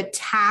wants to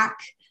attack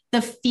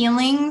the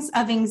feelings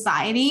of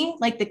anxiety,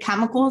 like the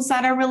chemicals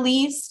that are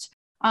released,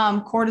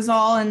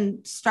 cortisol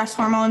and stress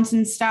hormones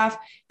and stuff.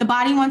 The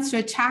body wants to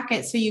attack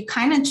it. So you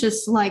kind of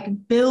just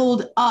like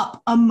build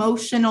up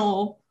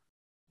emotional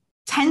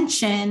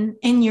tension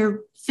in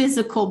your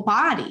physical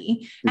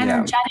body,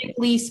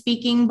 energetically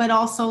speaking, but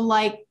also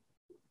like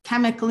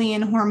chemically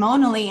and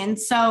hormonally. And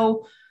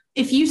so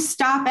if you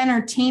stop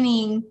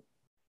entertaining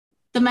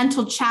the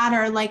mental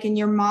chatter, like in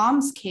your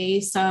mom's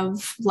case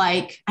of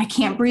like, I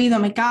can't breathe, oh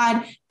my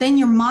God, then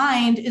your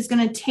mind is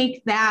going to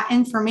take that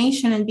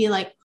information and be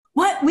like,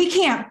 what? We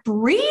can't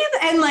breathe?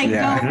 And like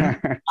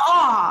go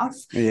off.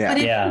 But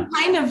if you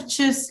kind of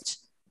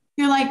just,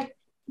 you're like,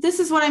 this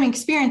is what I'm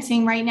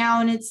experiencing right now.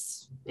 And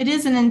it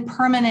is an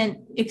impermanent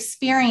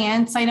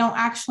experience. I don't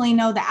actually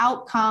know the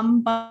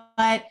outcome,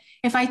 but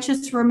if I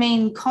just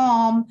remain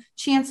calm,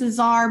 chances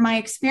are my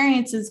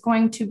experience is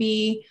going to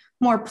be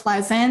more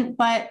pleasant,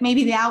 but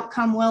maybe the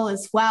outcome will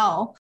as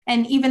well.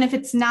 And even if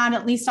it's not,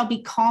 at least I'll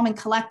be calm and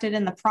collected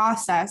in the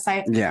process.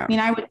 I mean,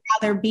 I would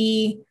rather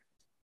be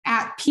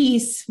at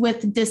peace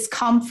with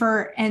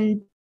discomfort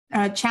and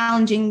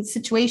challenging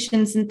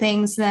situations and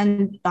things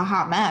than the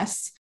hot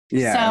mess.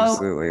 Yeah,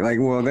 absolutely. Like,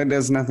 well, that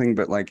does nothing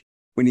but like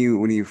when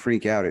you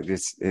freak out, it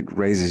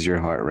raises your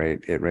heart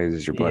rate, it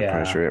raises your blood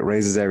pressure, it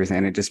raises everything,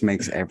 and it just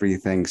makes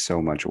everything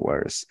so much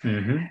worse.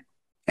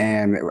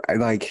 And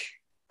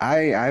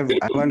I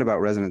learned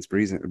about resonance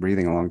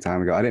breathing a long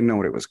time ago. I didn't know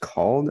what it was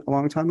called a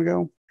long time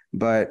ago,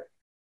 but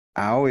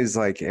I always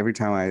like every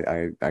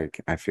time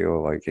I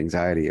feel like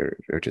anxiety or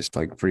just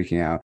like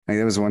freaking out. Like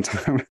there was one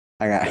time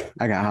I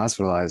got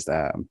hospitalized.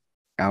 I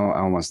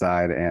almost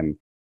died, and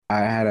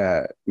I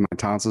had my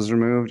tonsils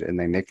removed, and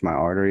they nicked my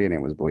artery, and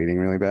it was bleeding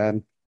really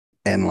bad.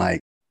 And like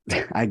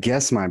I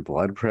guess my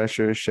blood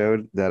pressure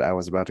showed that I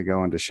was about to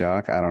go into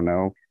shock. I don't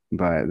know.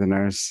 But the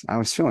nurse, I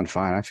was feeling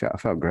fine. I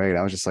felt great.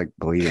 I was just like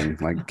bleeding,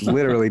 like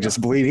literally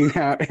just bleeding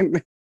out.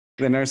 And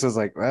the nurse was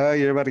like, well,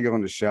 you're about to go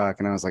into shock.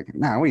 And I was like,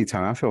 nah, what are you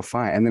talking about? I feel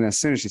fine. And then as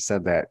soon as she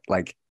said that,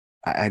 like,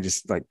 I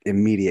just like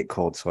immediate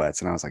cold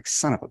sweats. And I was like,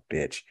 son of a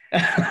bitch.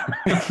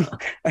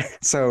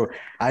 So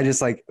I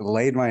just like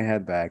laid my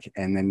head back.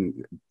 And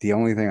then the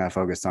only thing I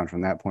focused on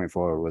from that point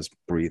forward was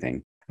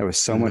breathing. There was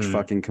so much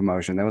fucking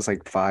commotion. There was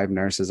like 5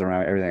 nurses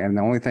around everything. And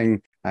the only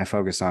thing I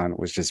focused on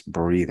was just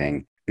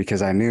breathing,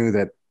 because I knew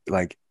that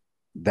like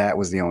that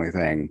was the only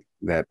thing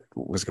that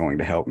was going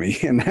to help me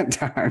in that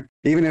time.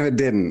 Even if it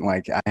didn't,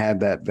 like I had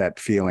that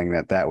feeling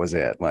that was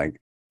it. Like,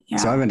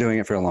 so I've been doing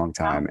it for a long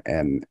time,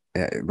 and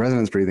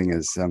resonance breathing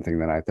is something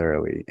that I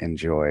thoroughly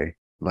enjoy.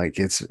 Like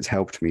it's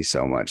helped me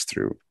so much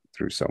through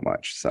so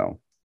much. So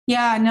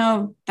yeah,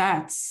 no,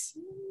 that's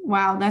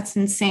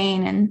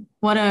insane. And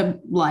what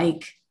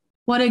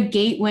a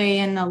gateway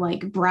into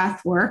like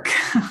breath work.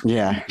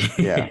 Yeah.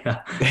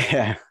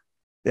 It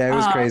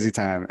was crazy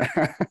time.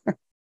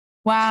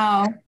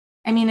 Wow.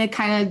 I mean, it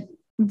kind of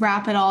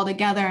wrap it all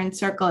together and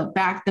circle it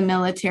back. The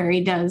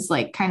military does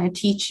like kind of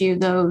teach you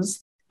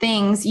those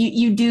things.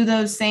 You do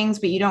those things,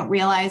 but you don't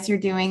realize you're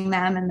doing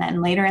them. And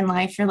then later in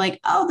life, you're like,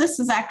 oh, this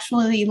is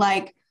actually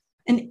like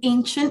an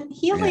ancient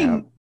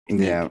healing.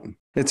 Yeah.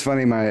 It's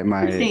funny.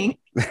 My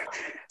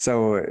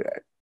so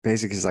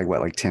basically it's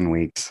like 10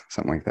 weeks,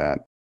 something like that.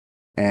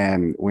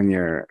 And when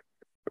you're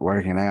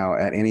working out,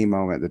 at any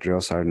moment, the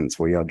drill sergeants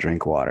will yell,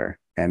 drink water.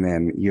 And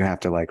then you have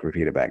to like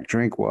repeat it back,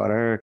 drink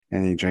water,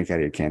 and you drink out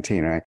of your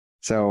canteen, right?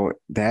 So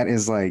that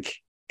is like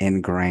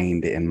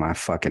ingrained in my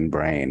fucking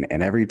brain.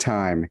 And every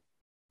time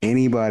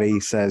anybody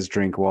says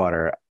drink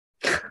water,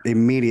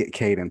 immediate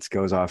cadence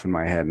goes off in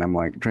my head. And I'm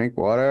like, drink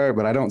water,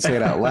 but I don't say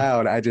it out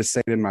loud. I just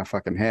say it in my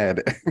fucking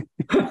head.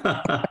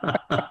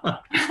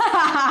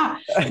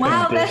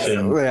 Wow,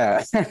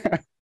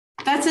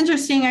 that's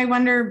interesting. I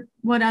wonder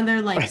what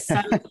other like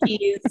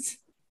subtleties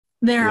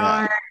there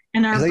are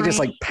in our brain. They just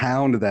like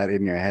pound that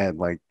in your head,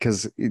 like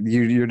because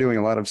you're doing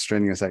a lot of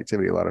strenuous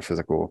activity, a lot of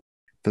physical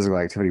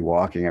activity,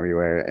 walking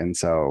everywhere, and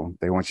so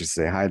they want you to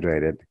stay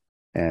hydrated,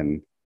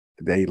 and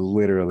they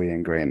literally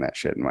ingrain that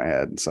shit in my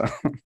head. So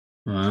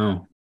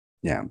wow.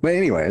 Yeah, but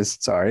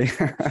anyways, sorry.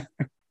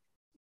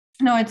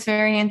 No, it's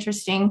very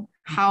interesting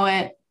how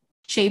it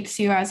shapes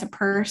you as a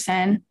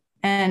person,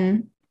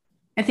 and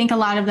I think a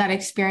lot of that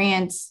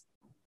experience,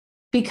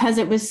 because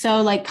it was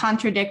so like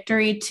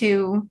contradictory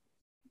to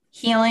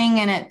healing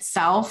in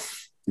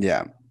itself.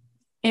 Yeah.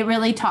 It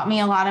really taught me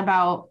a lot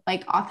about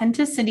like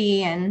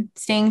authenticity and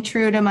staying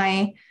true to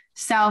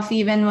myself,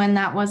 even when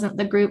that wasn't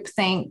the group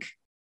think.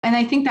 And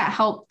I think that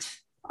helped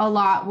a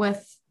lot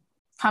with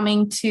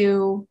coming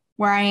to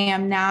where I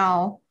am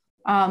now,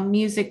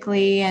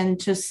 musically, and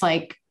just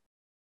like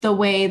the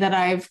way that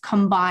I've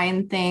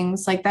combined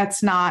things. Like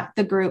that's not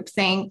the group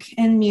think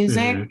in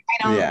music.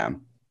 I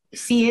don't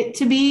see it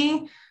to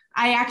be.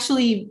 I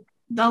actually,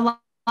 a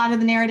lot of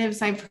the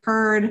narratives I've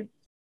heard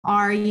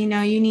are, you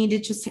know, you need to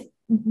just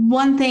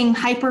one thing,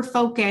 hyper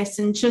focus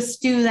and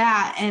just do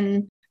that.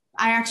 And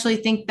I actually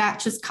think that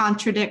just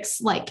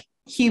contradicts like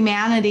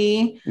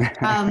humanity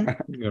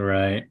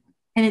Right.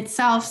 in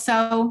itself.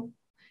 So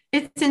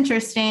it's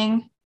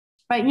interesting.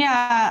 But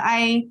yeah,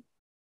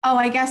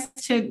 I guess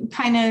to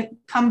kind of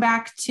come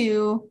back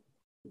to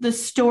the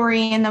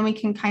story and then we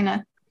can kind of.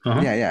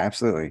 Yeah,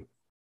 absolutely.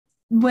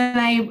 When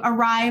I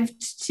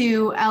arrived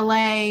to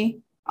LA,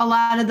 a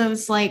lot of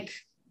those like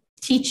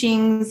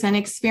teachings and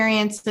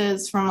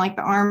experiences from like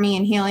the army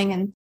and healing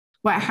and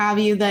what have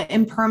you, the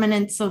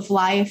impermanence of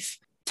life,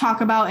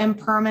 talk about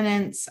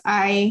impermanence.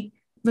 I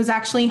was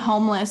actually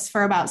homeless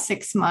for about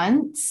 6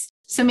 months.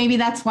 So maybe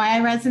that's why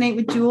I resonate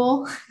with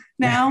Jewel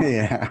now.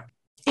 Yeah.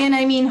 And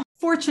I mean,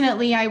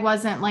 fortunately, I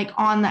wasn't like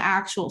on the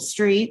actual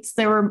streets.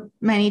 There were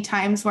many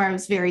times where I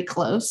was very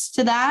close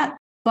to that,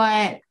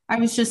 but I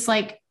was just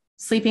like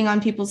sleeping on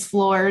people's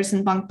floors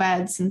and bunk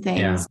beds and things.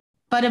 Yeah.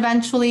 But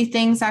eventually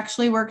things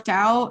actually worked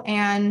out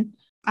and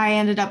I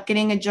ended up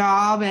getting a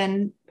job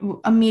and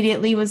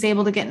immediately was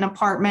able to get an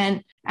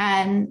apartment.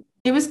 And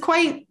it was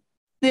quite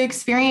the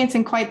experience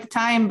and quite the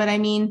time. But I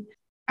mean,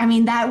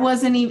 that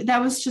wasn't even,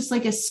 that was just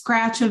like a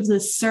scratch of the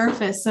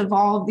surface of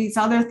all of these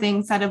other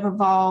things that have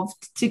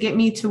evolved to get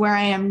me to where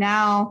I am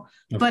now.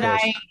 But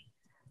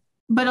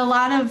a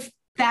lot of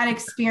that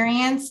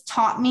experience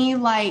taught me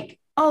like,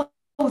 oh,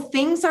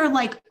 things are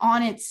like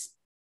on its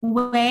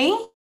way.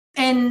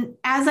 And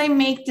as I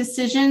make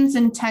decisions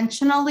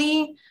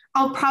intentionally,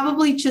 I'll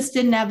probably just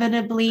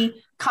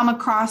inevitably come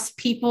across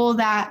people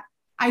that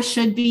I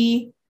should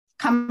be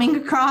coming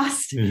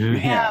across.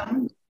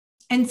 And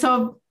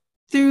so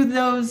through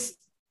those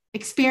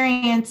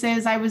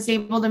experiences, I was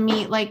able to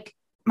meet like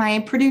my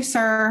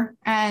producer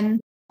and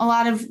a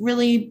lot of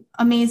really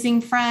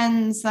amazing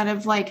friends that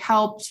have like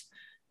helped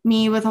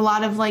me with a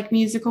lot of like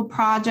musical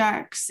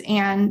projects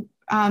and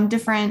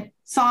different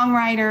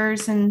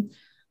songwriters.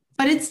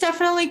 But it's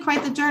definitely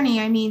quite the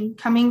journey. I mean,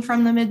 coming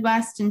from the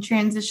Midwest and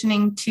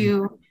transitioning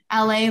to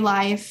LA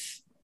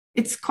life,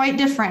 it's quite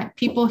different.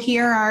 People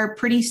here are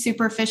pretty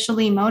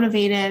superficially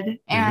motivated.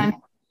 And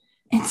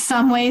in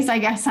some ways, I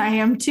guess I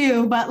am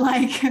too. But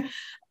like,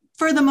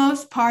 for the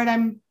most part,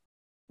 I'm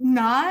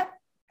not.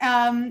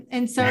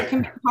 And so it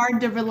can be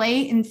hard to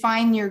relate and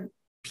find your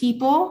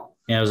people.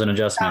 Yeah, it was an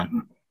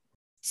adjustment.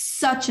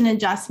 Such an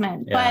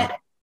adjustment. Yeah. But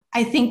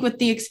I think with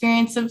the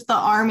experience of the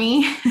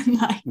army,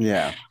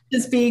 like,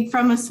 just being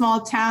from a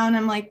small town,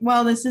 I'm like,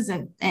 well, this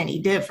isn't any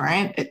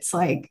different. It's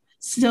like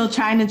still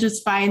trying to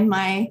just find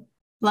my,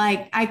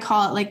 like, I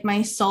call it like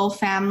my soul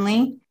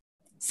family.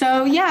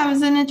 So yeah, it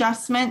was an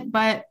adjustment,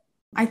 but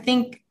I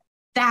think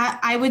that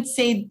I would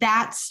say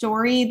that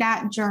story,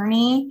 that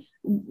journey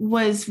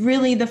was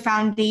really the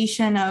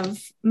foundation of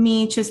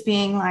me just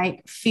being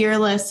like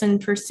fearless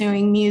and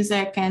pursuing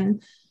music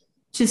and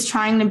just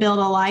trying to build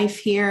a life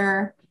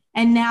here.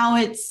 And now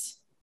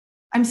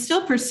I'm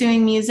still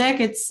pursuing music.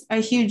 It's a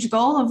huge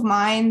goal of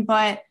mine,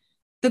 but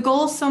the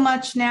goal so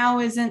much now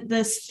isn't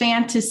this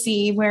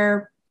fantasy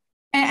where,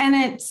 and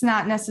it's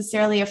not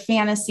necessarily a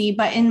fantasy,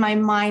 but in my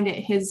mind,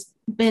 it has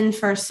been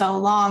for so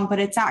long, but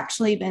it's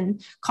actually been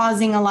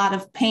causing a lot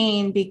of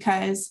pain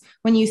because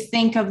when you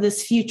think of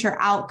this future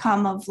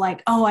outcome of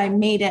like, oh, I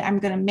made it, I'm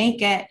going to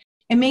make it,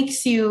 it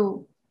makes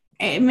you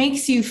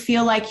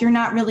feel like you're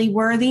not really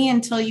worthy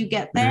until you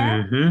get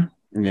there.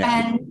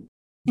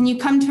 And you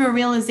come to a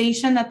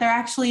realization that there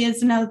actually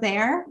is no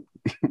there.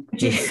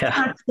 Which is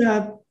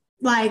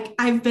like,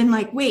 I've been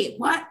like, wait,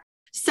 what?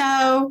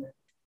 So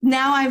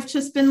now I've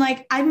just been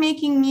like, I'm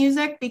making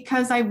music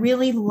because I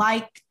really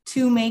like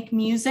to make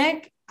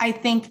music. I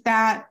think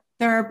that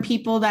there are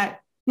people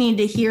that need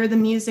to hear the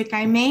music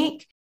I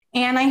make.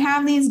 And I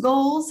have these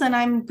goals and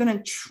I'm going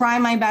to try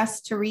my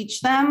best to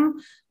reach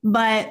them.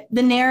 But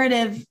the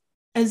narrative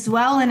as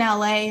well in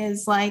LA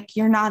is like,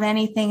 you're not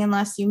anything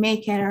unless you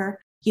make it,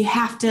 or you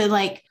have to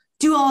like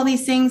do all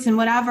these things and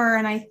whatever.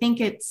 And I think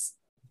it's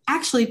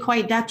actually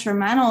quite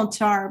detrimental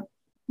to our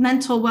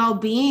mental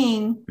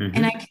well-being.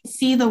 And I can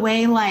see the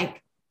way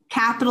like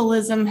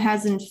capitalism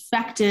has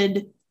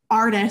infected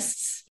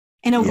artists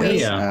in a way.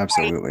 Yeah,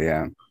 absolutely.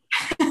 Yeah.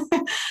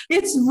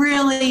 It's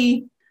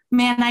really,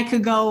 man, I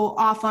could go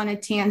off on a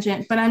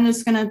tangent, but I'm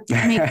just going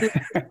to make this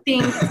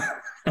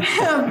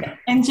thing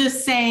and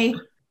just say,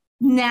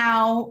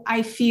 now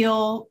I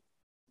feel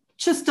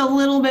just a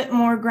little bit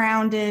more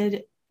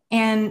grounded.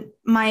 And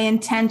my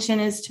intention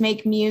is to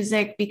make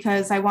music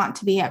because I want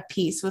to be at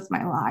peace with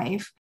my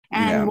life.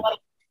 And what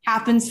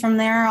happens from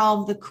there,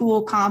 all of the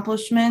cool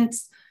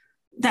accomplishments,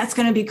 that's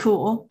going to be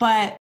cool.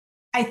 But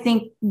I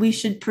think we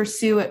should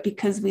pursue it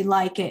because we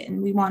like it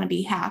and we want to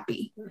be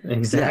happy.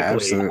 Exactly. Yeah,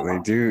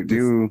 absolutely.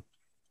 Do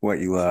what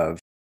you love,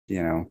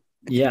 you know?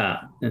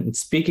 Yeah. And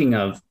speaking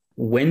of,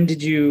 when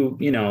did you,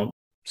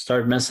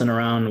 start messing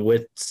around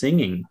with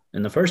singing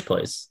in the first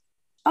place?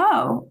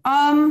 Oh,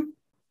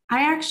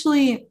 I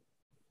actually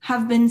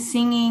have been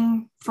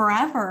singing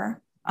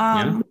forever.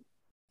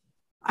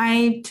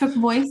 I took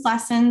voice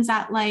lessons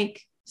at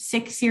like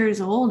 6 years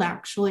old,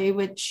 actually,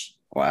 which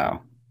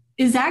Wow.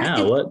 is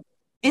actually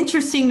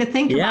interesting to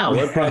think about.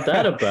 Yeah, what brought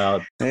that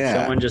about? Yeah.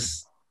 Someone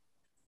just,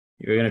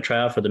 you're going to try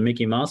out for the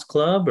Mickey Mouse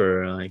Club,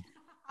 or like,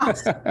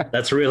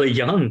 that's really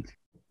young.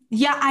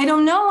 Yeah, I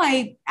don't know.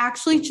 I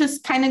actually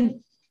just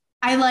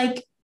I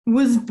like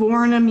was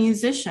born a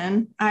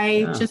musician.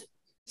 I just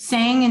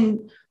sang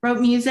and wrote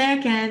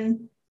music,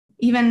 and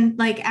even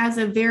like as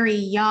a very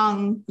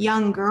young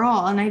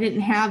girl, and I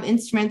didn't have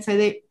instruments.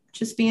 I'd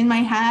just be in my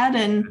head.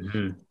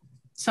 And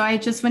so I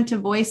just went to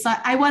voice.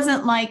 I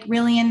wasn't like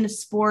really into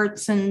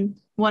sports and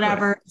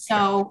whatever. Right.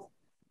 So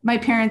my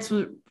parents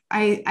would,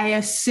 I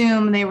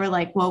assume they were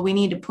like, well, we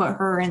need to put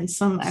her in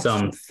some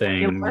sort of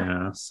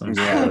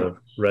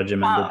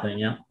regimented thing.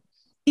 Yeah.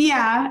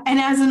 Yeah. And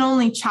as an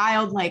only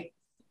child, like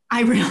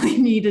I really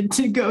needed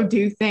to go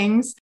do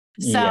things.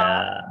 So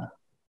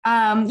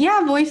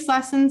voice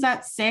lessons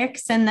at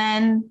 6. And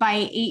then by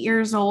 8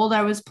 years old,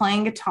 I was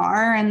playing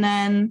guitar, and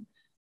then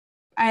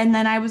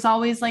I was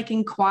always like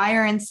in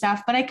choir and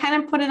stuff, but I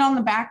kind of put it on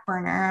the back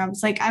burner. I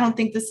was like, I don't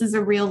think this is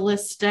a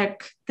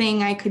realistic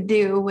thing I could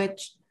do,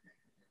 which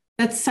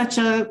that's such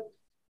a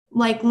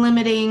like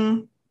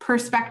limiting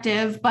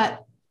perspective,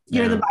 but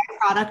you're the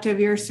byproduct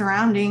of your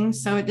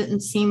surroundings. So it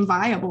didn't seem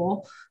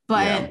viable,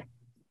 but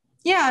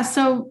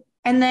so,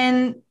 and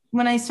then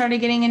when I started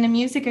getting into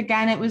music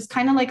again, it was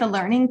kind of like a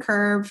learning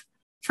curve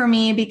for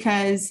me,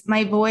 because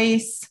my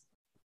voice,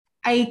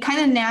 I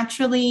kind of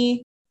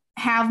naturally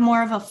have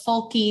more of a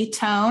folky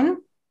tone.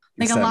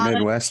 Like it's a that lot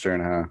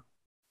Midwestern, huh?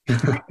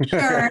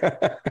 Sure.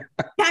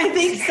 I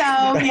think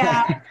so.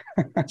 Yeah.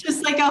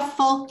 Just like a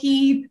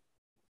folky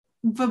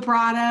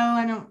vibrato.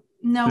 I don't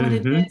know what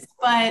it is,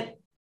 but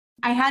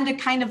I had to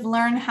kind of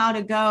learn how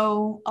to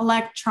go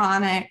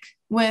electronic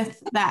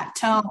with that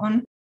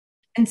tone.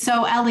 And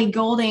so Ellie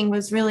Goulding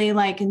was really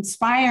like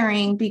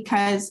inspiring,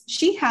 because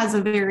she has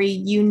a very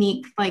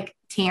unique like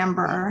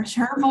timbre.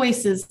 Her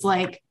voice is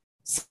like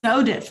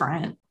so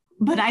different,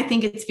 but I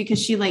think it's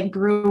because she like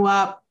grew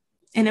up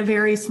in a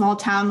very small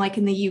town, like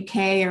in the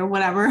UK or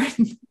whatever.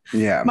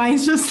 Yeah.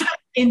 Mine's just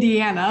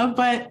Indiana,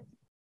 but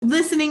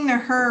listening to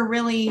her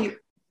really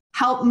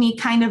helped me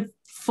kind of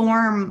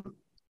form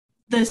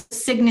the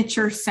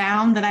signature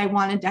sound that I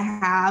wanted to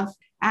have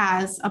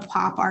as a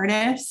pop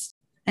artist.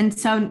 And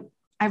so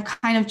I've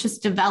kind of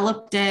just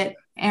developed it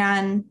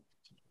and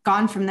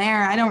gone from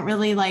there. I don't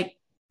really like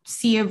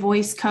see a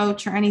voice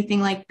coach or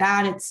anything like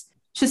that. It's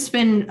just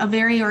been a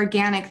very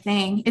organic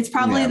thing. It's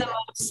probably the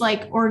most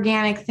like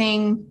organic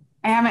thing.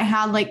 I haven't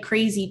had like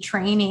crazy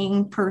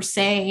training per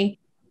se.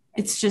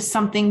 It's just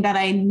something that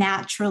I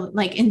naturally,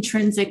 like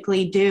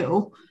intrinsically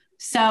do.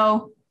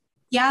 So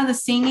yeah, the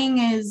singing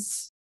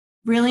is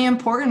really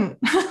important,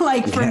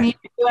 like for me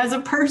as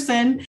a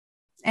person.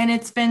 And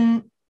it's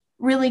been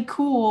really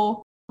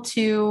cool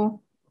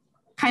to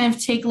kind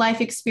of take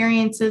life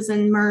experiences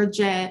and merge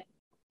it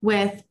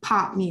with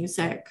pop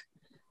music,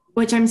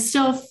 which I'm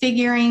still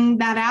figuring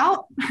that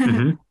out.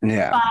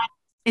 Yeah. But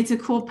it's a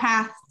cool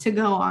path to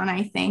go on,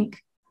 I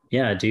think.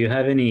 Yeah. Do you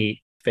have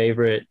any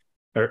favorite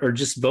or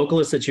just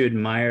vocalists that you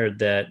admired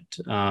that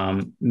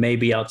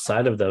maybe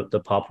outside of the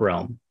pop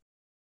realm?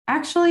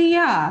 Actually,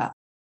 yeah.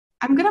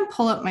 I'm going to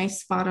pull up my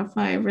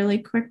Spotify really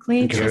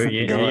quickly.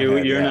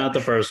 You're not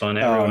the first one.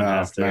 Everyone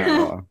has to.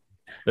 No.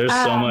 There's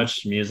so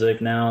much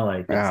music now.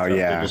 Like,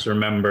 to just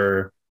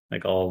remember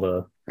like all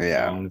the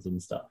songs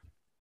and stuff.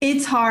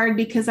 It's hard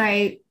because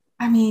I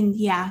mean,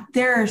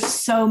 there are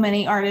so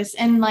many artists.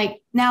 And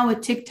like now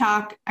with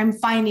TikTok, I'm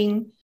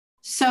finding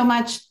so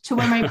much to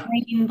where my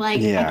brain,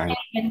 like, I can't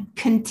even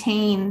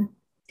contain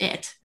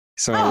it.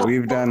 So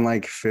we've done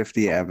like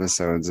 50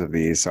 episodes of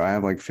these. So I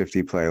have like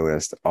 50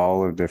 playlists,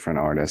 all of different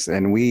artists.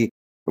 And we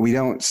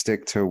don't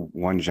stick to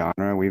one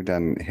genre. We've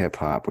done hip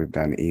hop, we've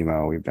done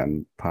emo, we've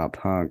done pop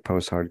punk,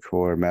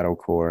 post-hardcore,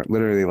 metalcore,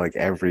 literally like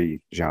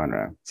every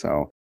genre.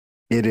 So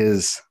it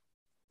is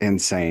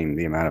insane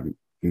the amount of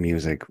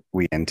music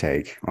we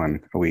intake on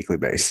a weekly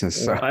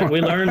basis. So we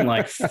learn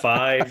like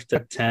 5 to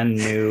 10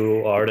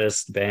 new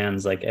artists,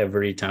 bands like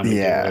every time we do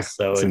this.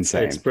 So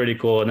it's pretty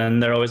cool. And then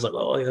they're always like,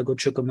 oh yeah, go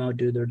check them out,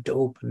 dude. They're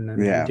dope. And then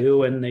they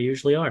do, and they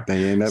usually are.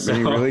 They end up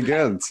being really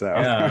good. So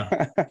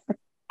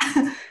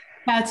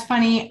That's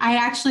funny. I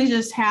actually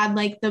just had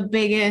like the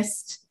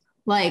biggest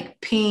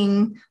like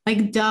ping,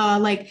 like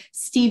like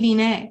Stevie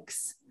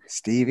Nicks.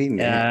 Stevie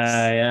Nicks.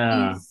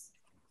 Yeah. He's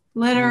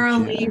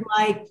literally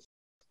like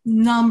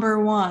number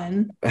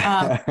one.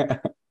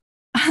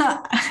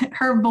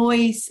 Her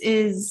voice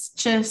is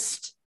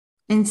just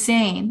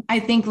insane. I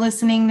think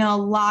listening to a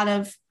lot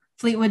of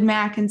Fleetwood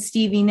Mac and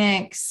Stevie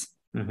Nicks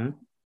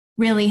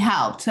really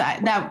helped.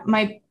 That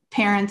my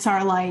parents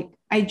are like,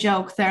 I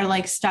joke, they're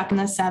like stuck in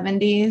the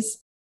 70s.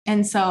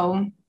 And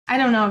so I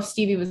don't know if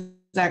Stevie was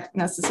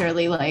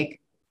necessarily like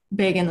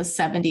big in the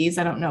 70s.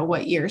 I don't know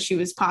what year she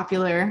was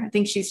popular. I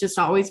think she's just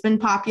always been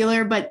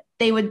popular, but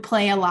they would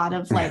play a lot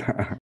of like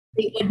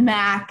Fleetwood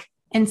Mac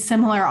and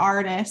similar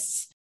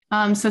artists.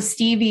 So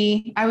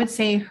Stevie, I would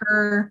say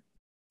her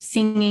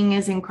singing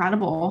is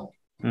incredible.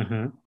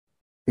 Mm-hmm.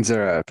 Is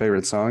there a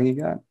favorite song you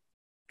got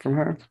from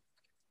her?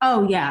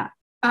 Oh yeah.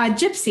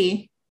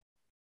 Gypsy.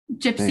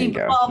 There you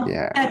go. Well,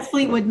 Yeah. that's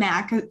Fleetwood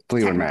Mac.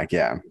 Fleetwood Mac,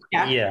 yeah.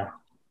 Yeah.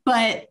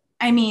 But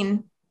I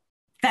mean,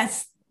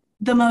 that's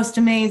the most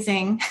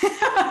amazing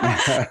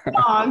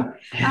song.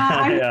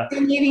 I would say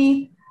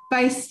maybe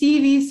by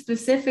Stevie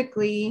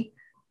specifically,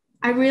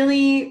 I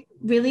really,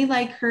 really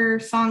like her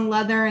song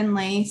Leather and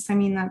Lace. I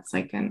mean, that's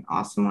like an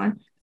awesome one.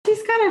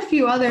 She's got a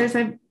few others.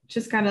 I've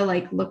just got to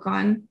like look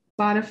on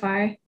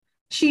Spotify.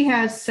 She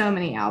has so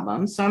many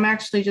albums, so I'm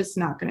actually just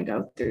not going to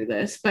go through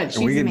this. But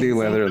we can do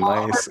Leather and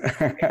Lace.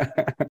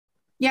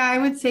 Yeah, I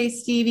would say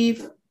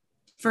Stevie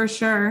for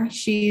sure.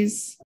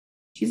 She's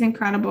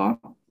incredible.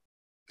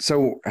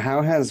 So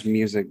how has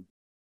music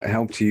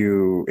helped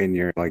you in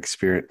your like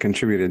spirit,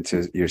 contributed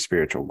to your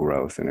spiritual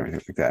growth and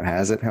everything like that?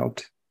 Has it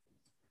helped?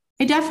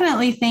 I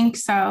definitely think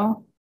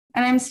so.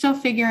 And I'm still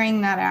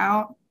figuring that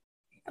out,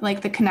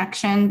 like the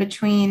connection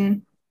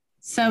between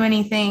so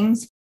many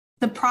things.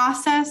 The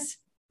process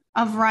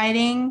of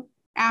writing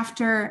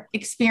after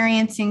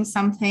experiencing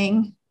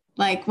something,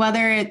 like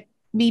whether it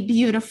be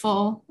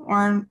beautiful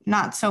or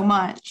not so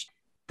much,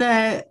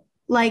 the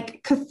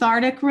like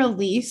cathartic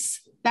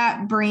release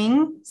that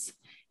brings,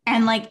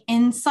 and like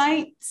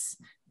insights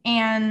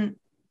and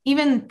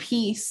even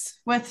peace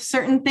with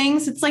certain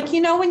things. It's like,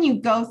 when you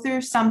go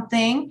through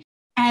something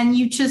and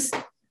you just,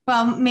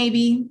 well,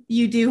 maybe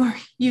you do or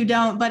you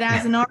don't, but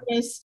as an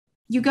artist,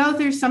 you go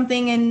through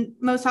something and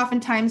most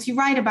oftentimes you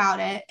write about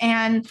it,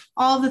 and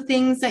all the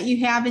things that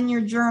you have in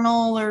your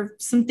journal or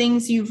some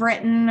things you've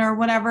written or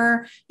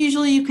whatever,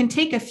 usually you can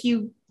take a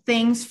few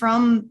things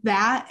from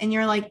that and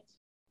you're like,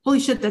 holy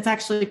shit, that's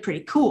actually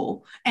pretty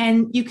cool.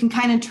 And you can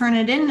kind of turn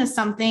it into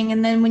something.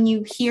 And then when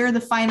you hear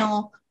the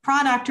final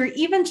product, or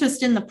even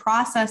just in the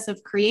process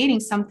of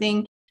creating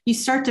something, you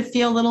start to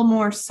feel a little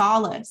more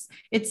solace.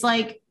 It's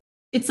like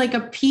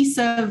a piece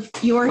of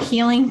your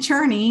healing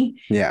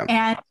journey. Yeah.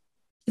 And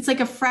it's like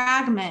a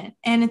fragment,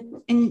 and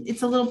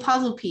it's a little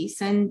puzzle piece,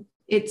 and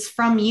it's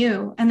from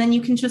you. And then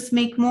you can just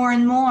make more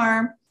and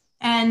more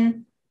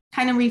and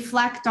kind of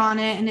reflect on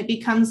it, and it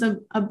becomes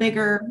a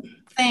bigger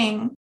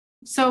thing.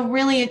 So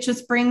really, it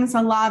just brings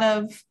a lot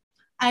of,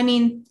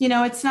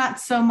 it's not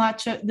so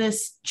much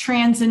this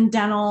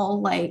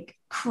transcendental, like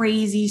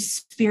crazy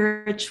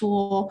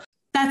spiritual.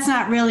 That's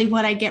not really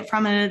what I get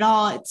from it at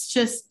all. It's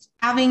just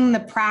having the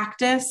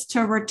practice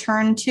to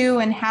return to,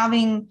 and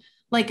having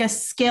like a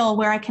skill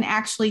where I can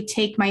actually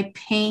take my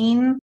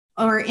pain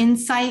or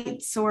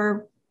insights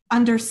or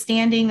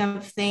understanding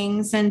of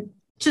things and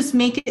just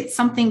make it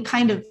something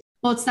kind of,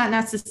 well, it's not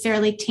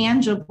necessarily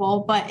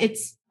tangible, but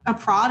it's a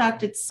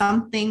product. It's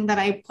something that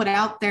I put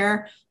out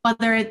there,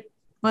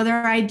 whether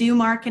I do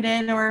market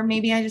it or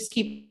maybe I just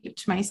keep it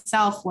to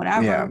myself,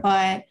 whatever. Yeah.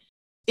 But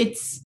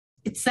it's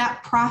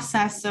that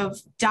process of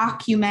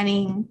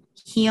documenting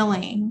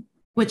healing,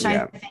 which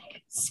I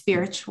think is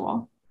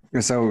spiritual.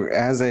 So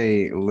as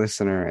a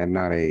listener and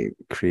not a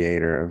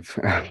creator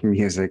of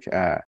music,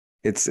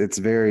 it's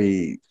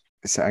very,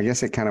 so I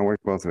guess it kind of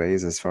works both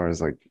ways as far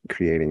as like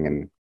creating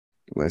and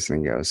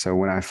listening goes. So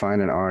when I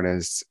find an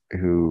artist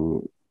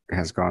who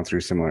has gone through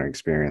similar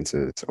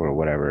experiences or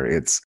whatever,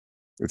 it's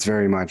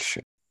very much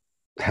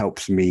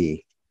helps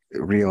me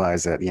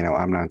realize that,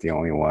 I'm not the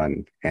only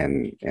one.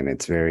 And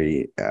it's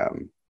very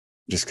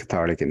just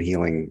cathartic and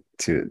healing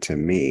to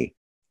me,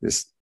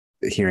 just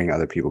hearing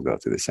other people go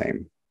through the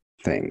same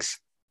things.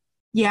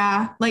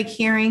 Yeah, like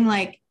hearing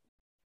like,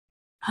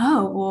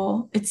 oh,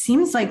 well, it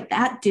seems like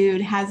that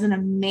dude has an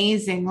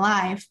amazing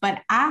life,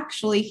 but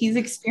actually he's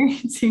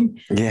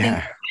experiencing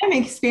things I'm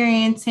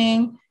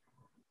experiencing.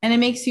 And it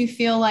makes you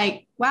feel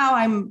like, wow,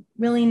 I'm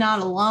really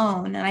not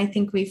alone. And I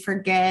think we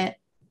forget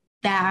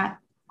that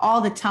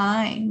all the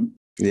time.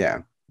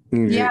 Yeah.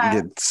 You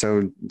get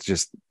so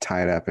just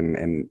tied up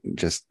in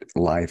just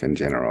life in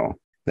general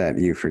that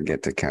you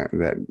forget to count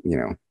that,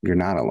 you're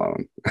not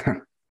alone.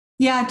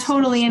 Yeah,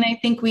 totally. And I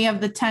think we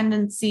have the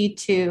tendency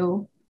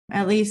to,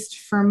 at least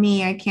for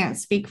me, I can't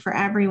speak for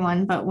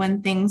everyone, but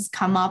when things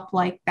come up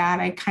like that,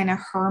 I kind of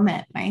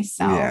hermit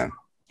myself. Yeah.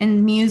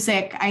 And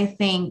music, I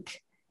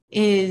think,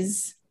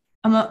 is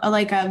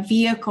like a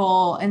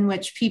vehicle in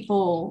which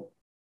people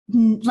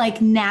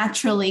like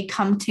naturally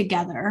come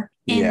together.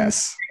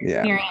 Yes. Yeah.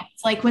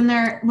 Experience. Like when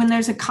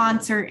there's a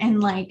concert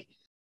and like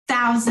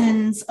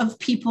thousands of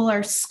people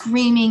are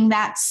screaming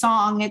that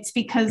song, it's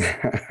because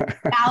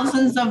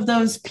thousands of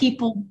those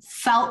people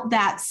felt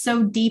that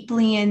so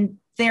deeply in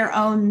their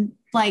own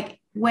like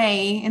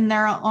way, in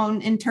their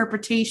own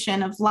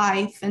interpretation of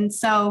life. And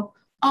so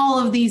all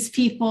of these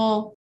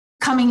people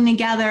coming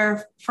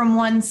together from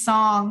one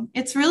song,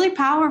 it's really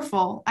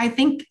powerful.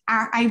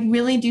 I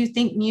really do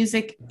think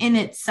music in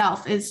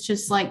itself is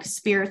just like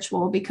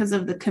spiritual because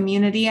of the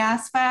community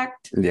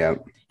aspect. Yeah.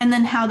 And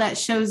then how that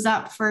shows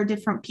up for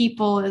different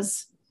people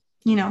is,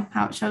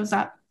 how it shows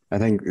up. I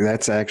think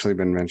that's actually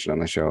been mentioned on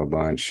the show a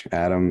bunch.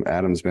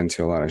 Adam's been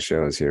to a lot of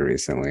shows here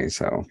recently.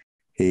 So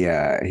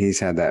He's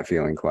had that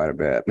feeling quite a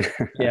bit.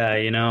 Yeah,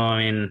 I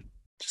mean,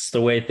 just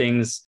the way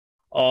things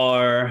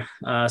are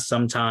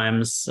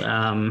sometimes,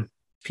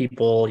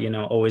 people,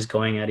 always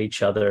going at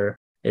each other,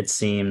 it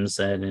seems,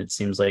 and it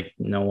seems like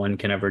no one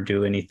can ever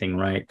do anything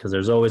right because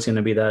there's always going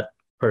to be that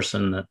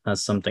person that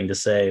has something to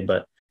say.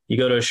 But you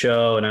go to a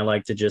show, and I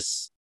like to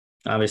just,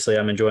 obviously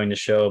I'm enjoying the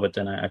show, but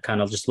then I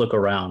kind of just look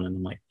around and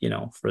I'm like,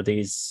 for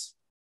these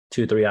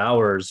 2-3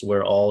 hours,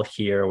 we're all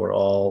here, we're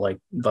all like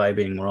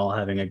vibing, we're all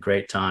having a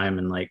great time,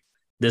 and like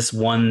this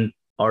one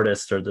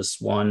artist or this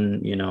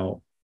one,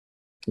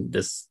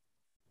 this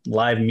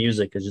live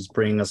music is just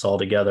bringing us all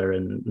together,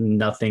 and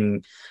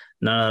none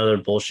other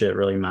bullshit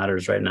really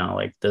matters right now.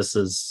 Like, this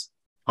is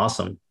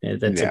awesome.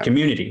 It's a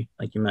community,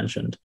 like you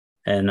mentioned,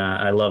 and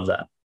I love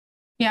that.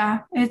 Yeah,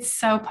 it's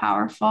so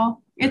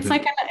powerful. It's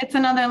like it's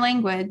another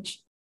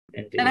language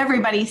that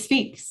everybody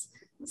speaks.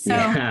 So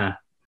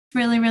it's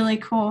really, really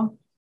cool.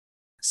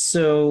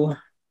 So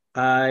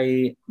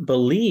I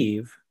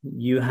believe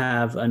you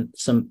have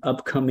some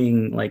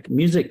upcoming like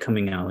music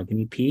coming out, like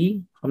an EP,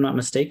 if I'm not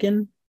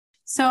mistaken.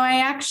 So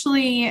I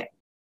actually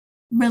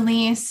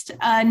released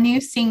a new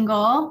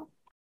single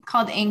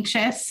called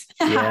Anxious.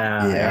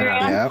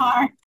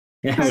 Yeah,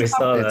 we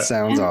saw that. It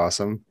sounds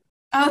awesome.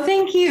 Oh,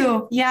 thank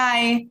you. Yeah,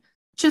 I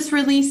just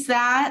released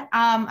that.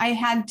 I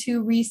had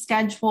to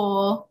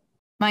reschedule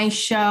my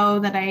show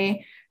that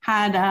I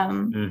had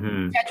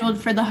scheduled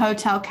for the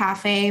Hotel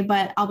Cafe,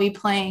 but I'll be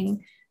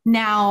playing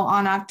now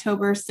on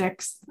October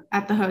 6th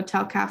at the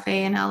Hotel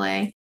Cafe in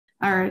LA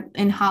or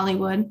in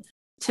Hollywood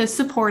to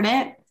support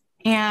it.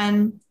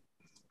 And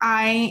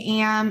I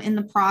am in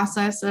the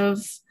process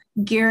of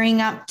gearing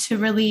up to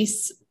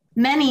release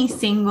many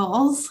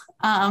singles.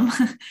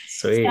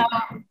 Sweet. So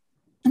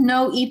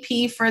no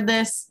EP for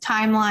this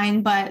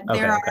timeline, but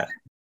there are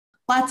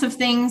lots of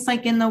things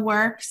like in the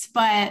works.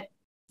 But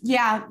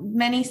yeah,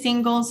 many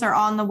singles are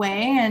on the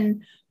way.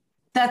 And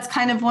that's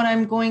kind of what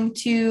I'm going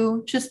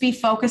to just be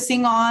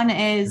focusing on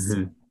is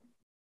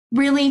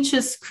really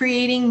just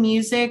creating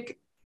music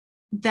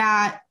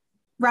that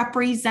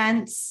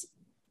represents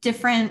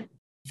different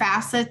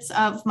facets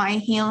of my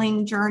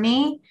healing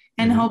journey.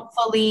 And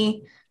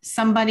hopefully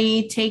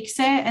somebody takes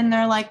it and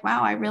they're like,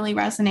 wow, I really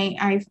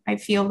resonate. I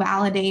feel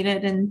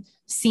validated and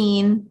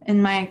seen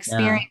in my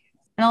experience.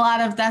 And a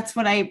lot of that's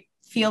what I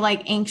feel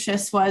like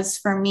Anxious was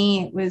for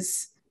me. It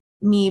was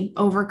me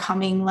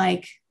overcoming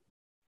like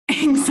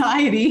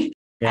anxiety.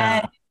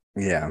 And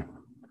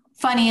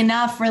funny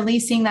enough,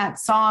 releasing that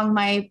song,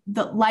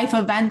 the life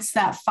events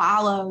that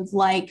followed,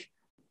 like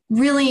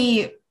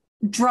really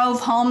drove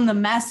home the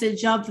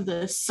message of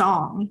the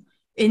song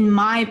in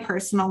my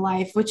personal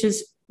life, which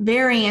is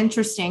very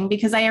interesting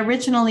because I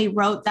originally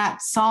wrote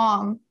that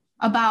song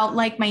about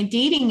like my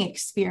dating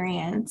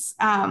experience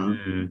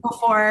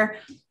before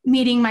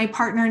meeting my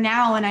partner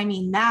now. And I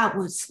mean, that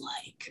was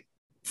like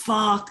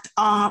fucked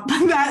up.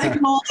 That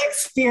whole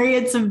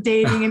experience of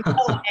dating in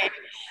LA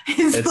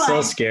is it's like,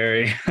 so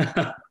scary.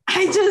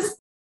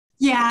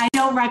 I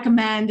don't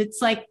recommend.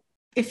 It's like,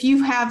 if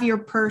you have your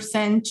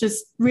person,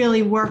 just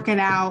really work it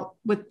out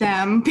with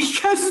them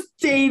because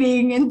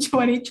dating in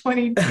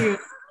 2022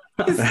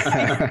 is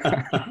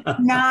like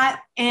not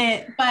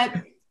it.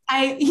 But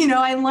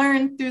I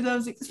learned through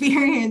those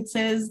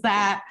experiences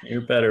that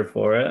you're better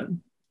for it.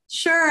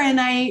 Sure.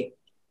 And I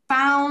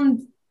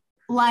found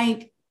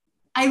like,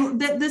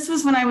 this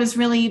was when I was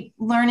really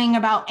learning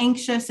about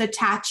anxious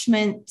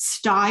attachment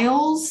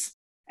styles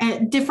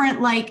and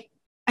different like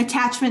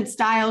attachment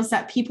styles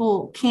that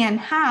people can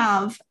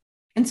have.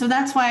 And so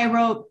that's why I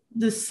wrote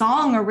the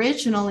song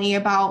originally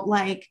about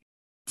like,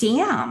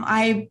 damn,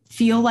 I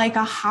feel like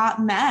a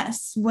hot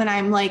mess when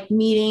I'm like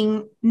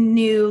meeting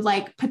new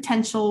like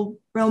potential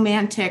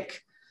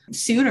romantic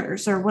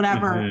suitors or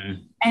whatever.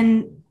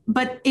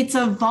 But it's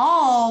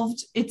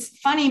evolved. It's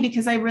funny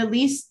because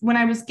when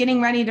I was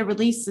getting ready to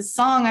release the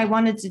song, I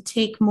wanted to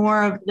take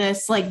more of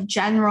this like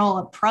general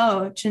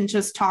approach and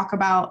just talk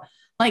about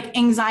like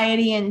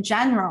anxiety in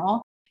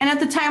general. And at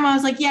the time I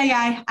was like,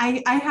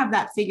 I have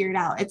that figured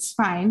out. It's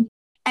fine.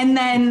 And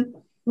then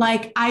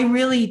like, I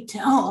really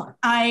don't.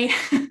 A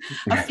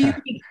few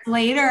weeks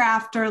later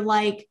after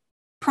like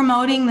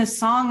promoting the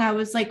song, I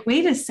was like,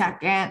 wait a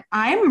second,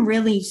 I'm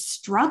really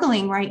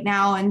struggling right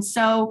now. And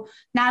so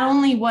not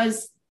only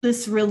was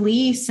this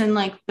release and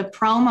like the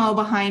promo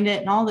behind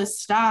it and all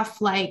this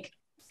stuff, like,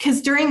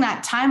 because during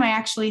that time I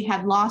actually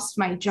had lost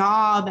my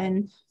job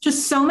and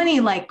just so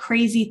many like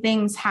crazy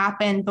things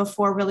happened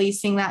before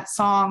releasing that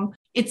song.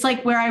 It's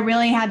like where I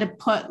really had to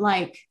put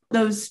like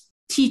those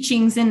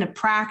teachings into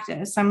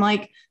practice. I'm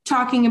like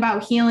talking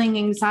about healing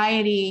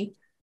anxiety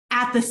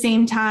at the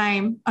same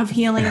time of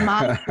healing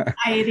my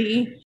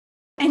anxiety.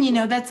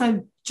 And, that's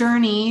a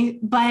journey,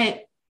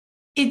 but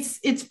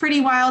it's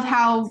pretty wild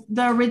how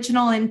the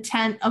original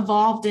intent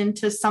evolved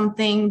into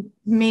something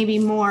maybe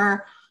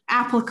more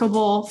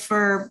applicable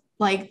for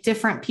like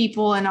different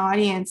people and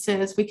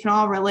audiences. We can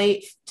all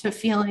relate to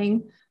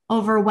feeling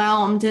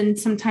overwhelmed and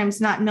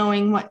sometimes not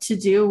knowing what to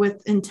do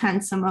with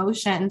intense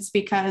emotions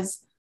because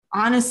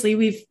honestly,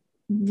 we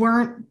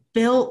weren't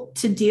built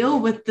to deal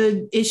with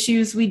the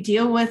issues we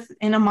deal with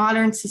in a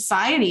modern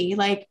society.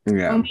 Like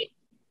when we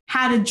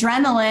had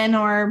adrenaline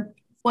or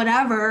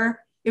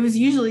whatever, it was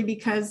usually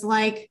because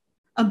like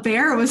a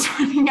bear was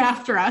running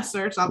after us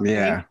or something.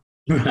 Yeah.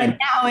 But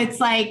now it's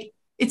like,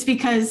 it's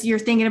because you're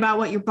thinking about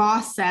what your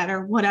boss said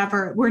or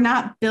whatever. We're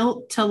not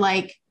built to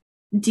like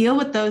deal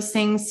with those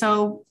things.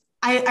 So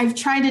I've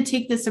tried to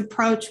take this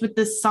approach with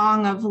this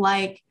song of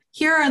like,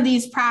 here are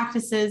these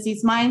practices,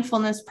 these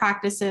mindfulness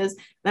practices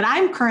that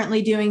I'm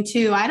currently doing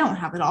too. I don't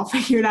have it all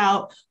figured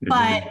out,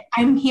 but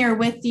I'm here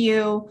with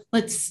you.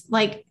 Let's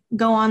like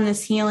go on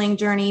this healing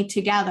journey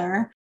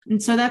together.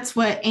 And so that's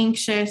what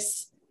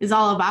Anxious is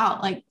all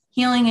about, like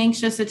healing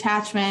anxious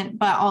attachment,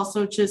 but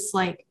also just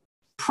like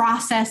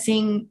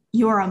processing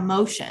your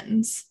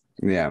emotions.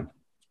 Yeah.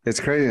 It's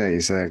crazy that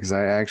you said, because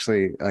I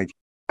actually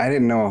I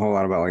didn't know a whole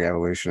lot about like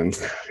evolution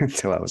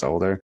until I was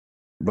older.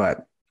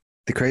 But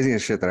the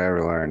craziest shit that I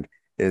ever learned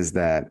is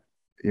that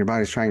your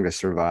body's trying to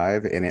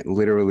survive and it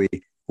literally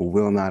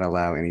will not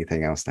allow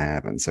anything else to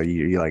happen. So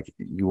you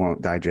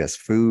won't digest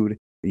food,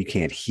 you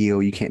can't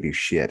heal, you can't do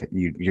shit.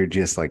 You're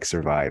just like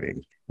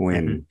surviving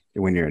when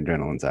your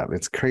adrenaline's up.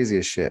 It's crazy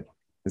as shit.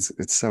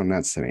 It's so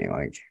nuts to me.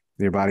 Like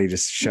your body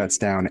just shuts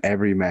down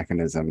every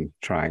mechanism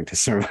trying to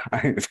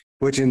survive,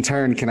 which in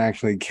turn can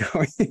actually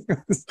kill you.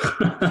 It's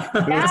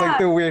like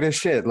the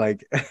weirdest shit.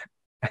 Like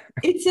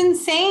it's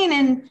insane.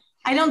 And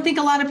I don't think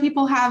a lot of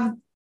people have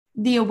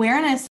the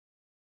awareness.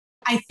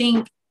 I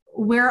think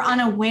we're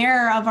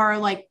unaware of our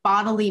like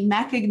bodily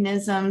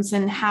mechanisms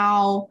and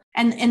how,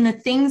 and the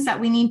things that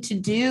we need to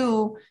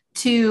do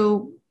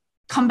to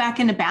come back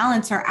into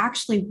balance are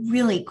actually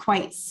really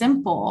quite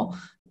simple.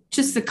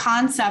 Just the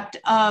concept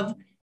of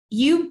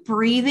you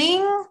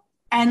breathing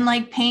and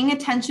like paying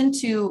attention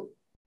to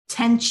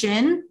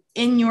tension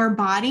in your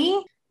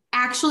body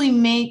actually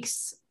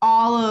makes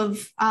all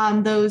of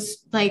those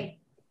like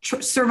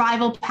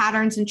survival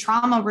patterns and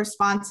trauma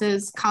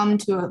responses come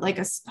to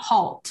a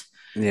halt.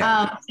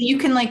 So you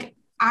can like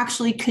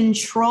actually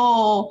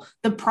control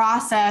the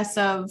process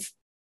of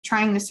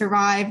trying to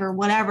survive or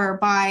whatever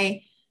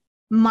by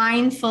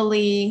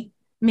mindfully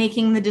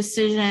making the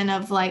decision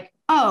of like,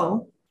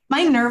 oh,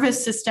 my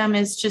nervous system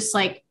is just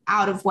like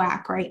out of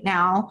whack right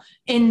now.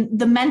 In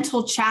the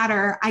mental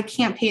chatter, I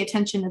can't pay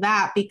attention to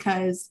that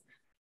because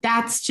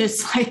that's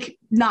just like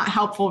not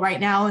helpful right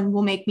now and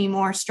will make me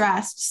more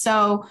stressed.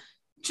 So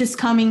just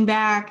coming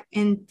back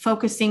and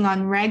focusing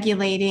on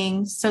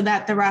regulating so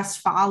that the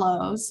rest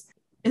follows,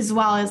 as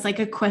well as like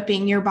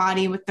equipping your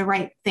body with the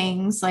right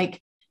things,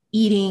 like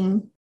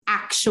eating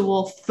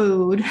actual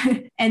food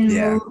and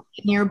moving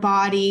your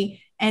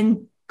body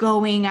and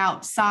going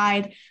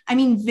outside. I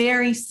mean,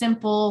 very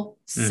simple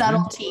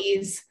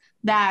subtleties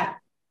that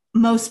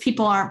most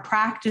people aren't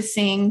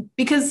practicing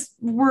because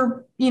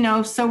we're,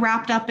 so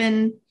wrapped up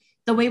in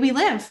the way we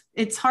live.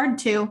 It's hard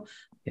to.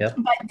 Yep.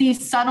 But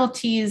these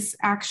subtleties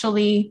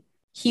actually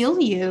heal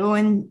you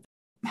and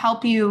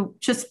help you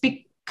just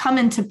come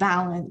into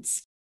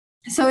balance.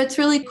 So it's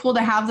really cool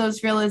to have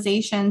those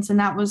realizations. And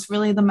that was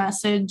really the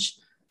message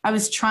I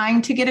was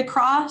trying to get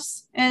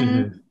across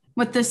and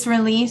with this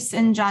release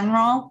in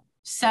general.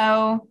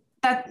 So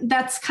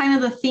that's kind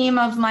of the theme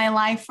of my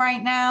life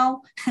right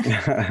now.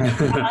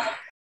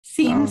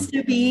 Seems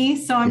to be.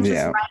 So I'm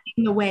just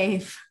riding the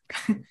wave.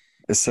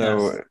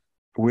 So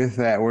with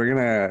that, we're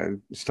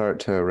going to start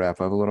to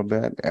wrap up a little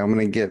bit. I'm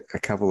going to get a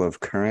couple of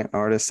current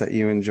artists that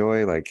you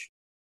enjoy, like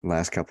the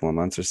last couple of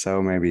months or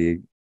so, maybe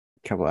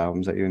a couple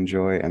albums that you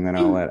enjoy, and then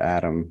I'll let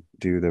Adam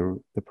do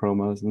the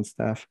promos and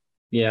stuff.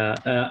 Yeah,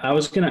 I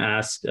was going to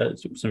ask,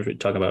 since we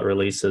talk about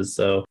releases,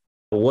 so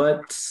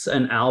what's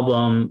an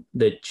album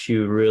that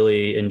you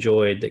really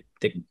enjoyed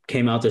that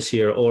came out this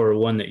year, or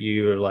one that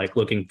you're like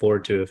looking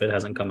forward to if it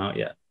hasn't come out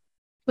yet?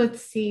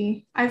 Let's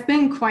see. I've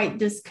been quite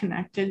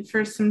disconnected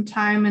for some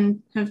time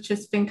and have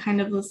just been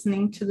kind of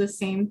listening to the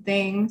same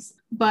things.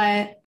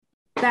 But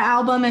the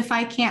album, If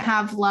I Can't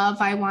Have Love,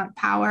 I Want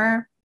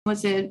Power,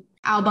 was an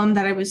album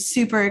that I was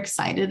super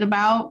excited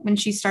about when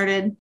she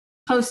started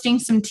posting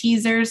some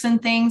teasers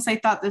and things. I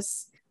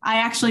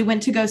actually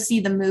went to go see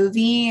the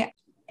movie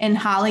in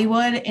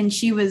Hollywood and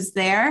she was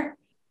there.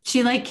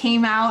 She like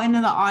came out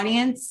into the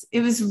audience. It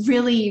was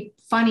really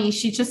funny.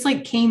 She just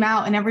like came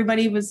out and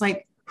everybody was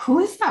like, who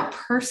is that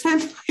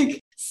person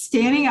like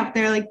standing up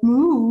there, like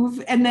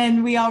move? And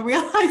then we all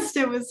realized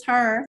it was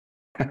her.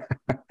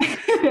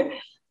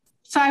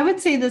 So I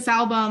would say this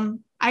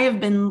album, I have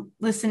been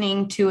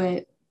listening to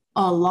it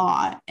a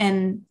lot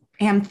and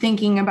am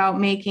thinking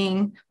about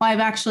I've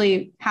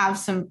actually have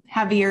some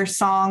heavier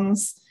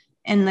songs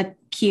in the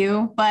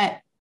queue, but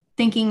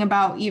thinking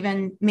about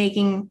even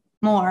making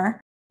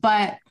more.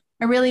 But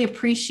I really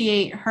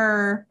appreciate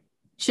her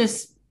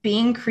just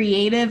being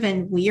creative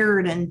and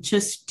weird and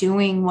just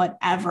doing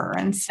whatever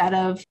instead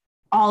of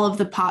all of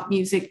the pop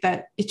music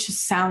that it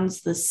just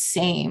sounds the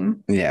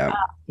same. Yeah.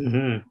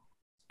 And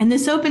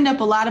this opened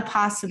up a lot of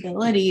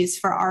possibilities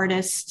for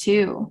artists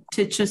too,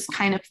 to just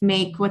kind of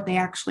make what they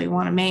actually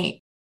want to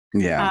make.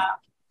 Yeah.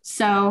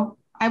 So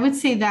I would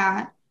say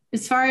that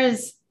as far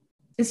as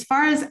as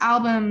far as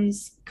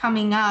albums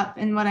coming up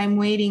and what I'm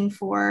waiting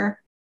for,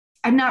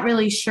 I'm not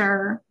really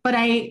sure, but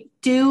I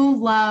do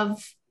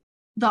love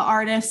the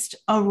artist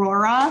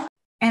Aurora.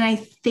 And I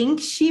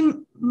think she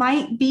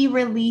might be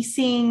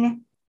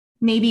releasing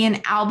maybe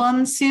an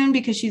album soon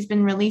because she's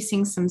been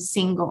releasing some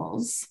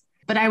singles.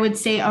 But I would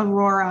say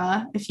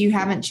Aurora, if you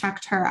haven't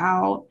checked her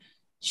out,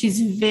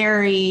 she's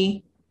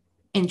very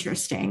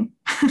interesting.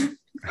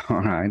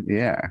 All right.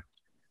 Yeah.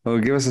 Well,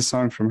 give us a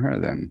song from her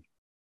then.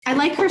 I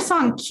like her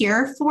song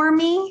Cure for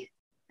Me.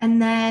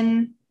 And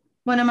then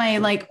one of my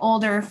like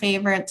older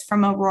favorites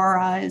from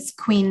Aurora is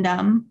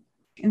Queendom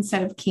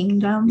instead of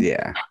Kingdom.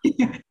 Yeah.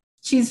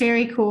 She's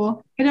very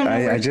cool. I don't know.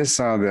 I just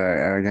saw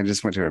I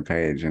just went to her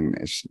page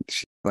and she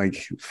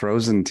like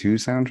Frozen 2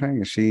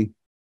 soundtrack. Is she?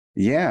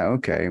 Yeah.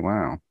 Okay.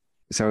 Wow.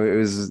 So it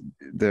was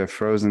the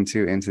Frozen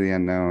 2 Into the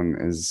Unknown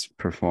is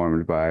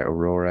performed by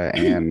Aurora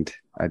and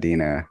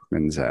Idina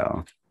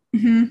Menzel.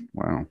 Mm-hmm.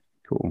 Wow.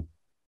 Cool.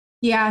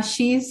 Yeah,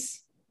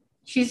 she's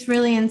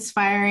really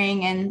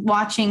inspiring, and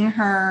watching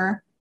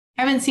her,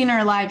 I haven't seen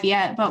her live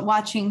yet, but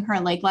watching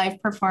her like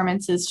live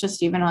performances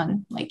just even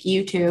on like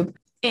YouTube,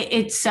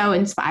 it's so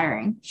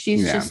inspiring.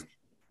 She's just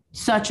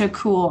such a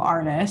cool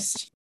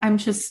artist. I'm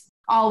just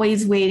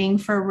always waiting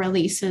for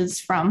releases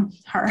from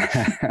her.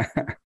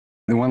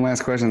 The one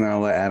last question, then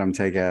I'll let Adam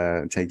take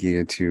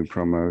you to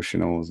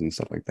promotionals and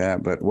stuff like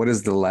that. But what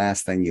is the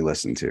last thing you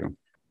listened to?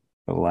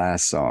 The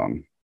last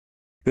song.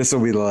 This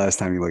will be the last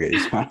time you look at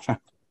your smartphone.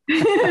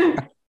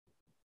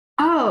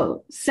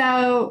 Oh,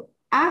 so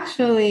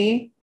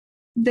actually,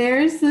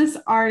 there's this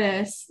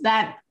artist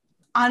that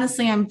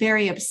honestly I'm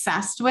very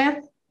obsessed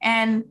with,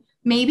 and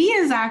maybe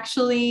is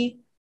actually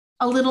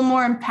a little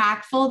more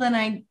impactful than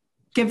I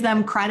give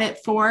them credit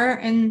for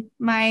in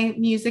my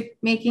music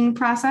making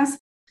process.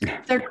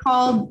 They're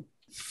called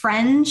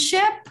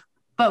Friendship,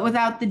 but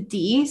without the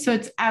D. So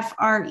it's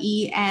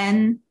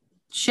FREN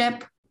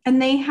ship.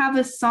 And they have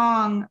a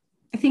song,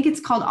 I think it's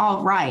called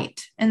All Right.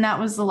 And that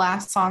was the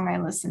last song I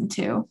listened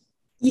to.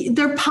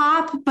 They're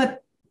pop,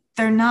 but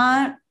they're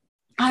not,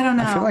 I don't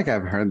know. I feel like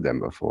I've heard them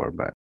before,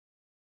 but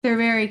they're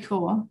very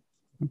cool.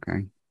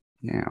 Okay.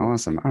 Yeah,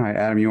 awesome. All right,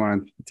 Adam, you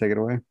want to take it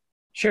away?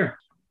 Sure.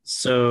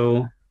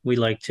 So we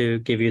like to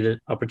give you the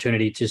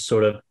opportunity to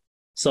sort of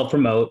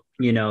self-promote,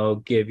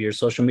 give your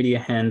social media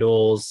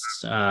handles.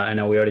 I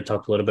know we already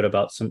talked a little bit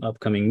about some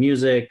upcoming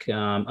music,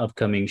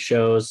 upcoming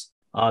shows.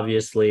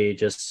 Obviously,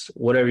 just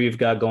whatever you've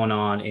got going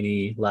on,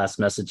 any last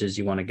messages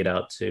you want to get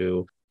out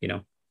to,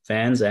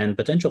 fans and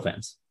potential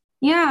fans.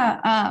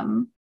 Yeah.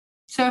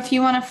 So if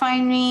you want to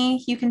find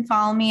me, you can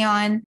follow me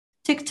on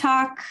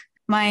TikTok.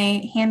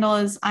 My handle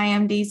is I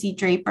am Daisy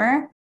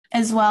Draper,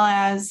 as well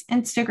as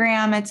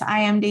Instagram. It's I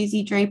am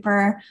Daisy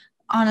Draper.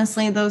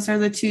 Honestly, those are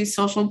the two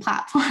social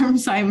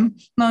platforms I'm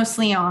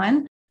mostly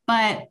on.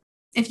 But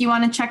if you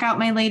want to check out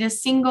my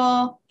latest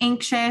single,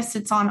 Anxious,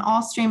 it's on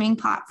all streaming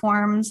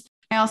platforms.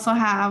 I also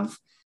have,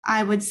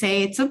 I would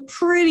say it's a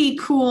pretty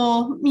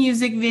cool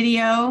music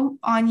video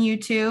on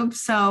YouTube.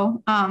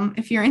 So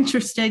if you're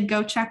interested,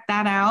 go check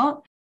that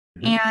out.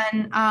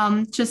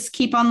 And just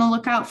keep on the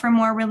lookout for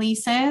more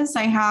releases.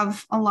 I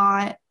have a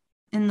lot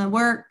in the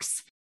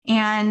works.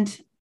 And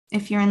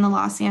if you're in the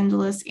Los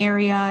Angeles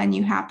area and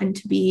you happen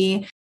to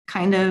be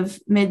kind of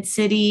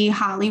mid-city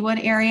Hollywood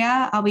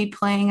area, I'll be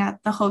playing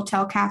at the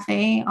Hotel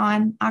Cafe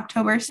on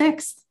October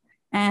 6th.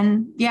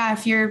 And yeah,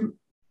 if you're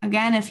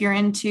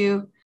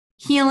into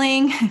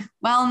healing,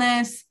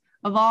 wellness,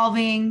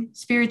 evolving,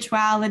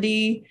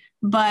 spirituality,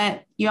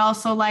 but you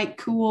also like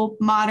cool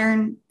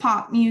modern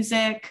pop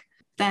music,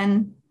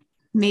 then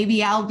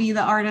maybe I'll be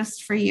the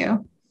artist for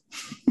you.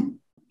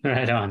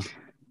 Right on.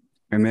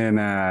 And then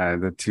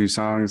the two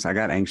songs, I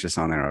got Anxious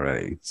on there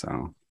already.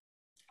 So.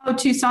 Oh,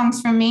 2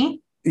 songs from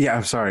me? Yeah,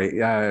 I'm sorry.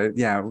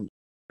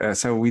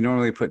 So we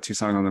normally put 2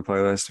 songs on the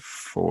playlist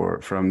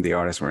from the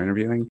artist we're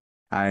interviewing.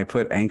 I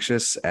put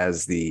Anxious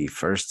as the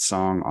first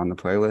song on the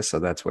playlist, so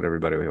that's what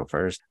everybody will hear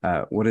first.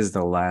 What is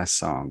the last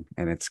song?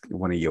 And it's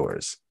one of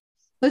yours.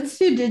 Let's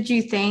do Did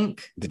You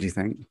Think? Did you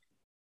think?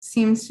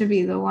 Seems to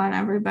be the one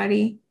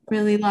everybody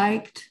really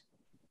liked.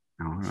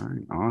 All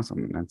right,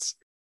 awesome.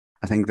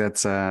 I think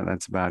that's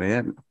about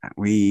it.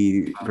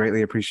 We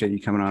greatly appreciate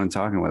you coming on and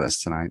talking with us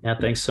tonight. Yeah,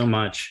 thanks so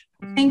much.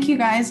 Thank you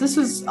guys. This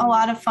was a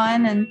lot of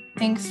fun, and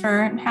thanks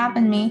for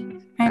having me.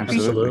 I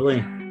appreciate it.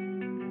 Absolutely.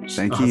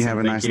 Thank you. Have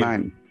a nice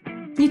night.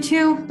 You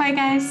too. Bye,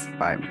 guys.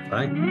 Bye.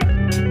 Bye.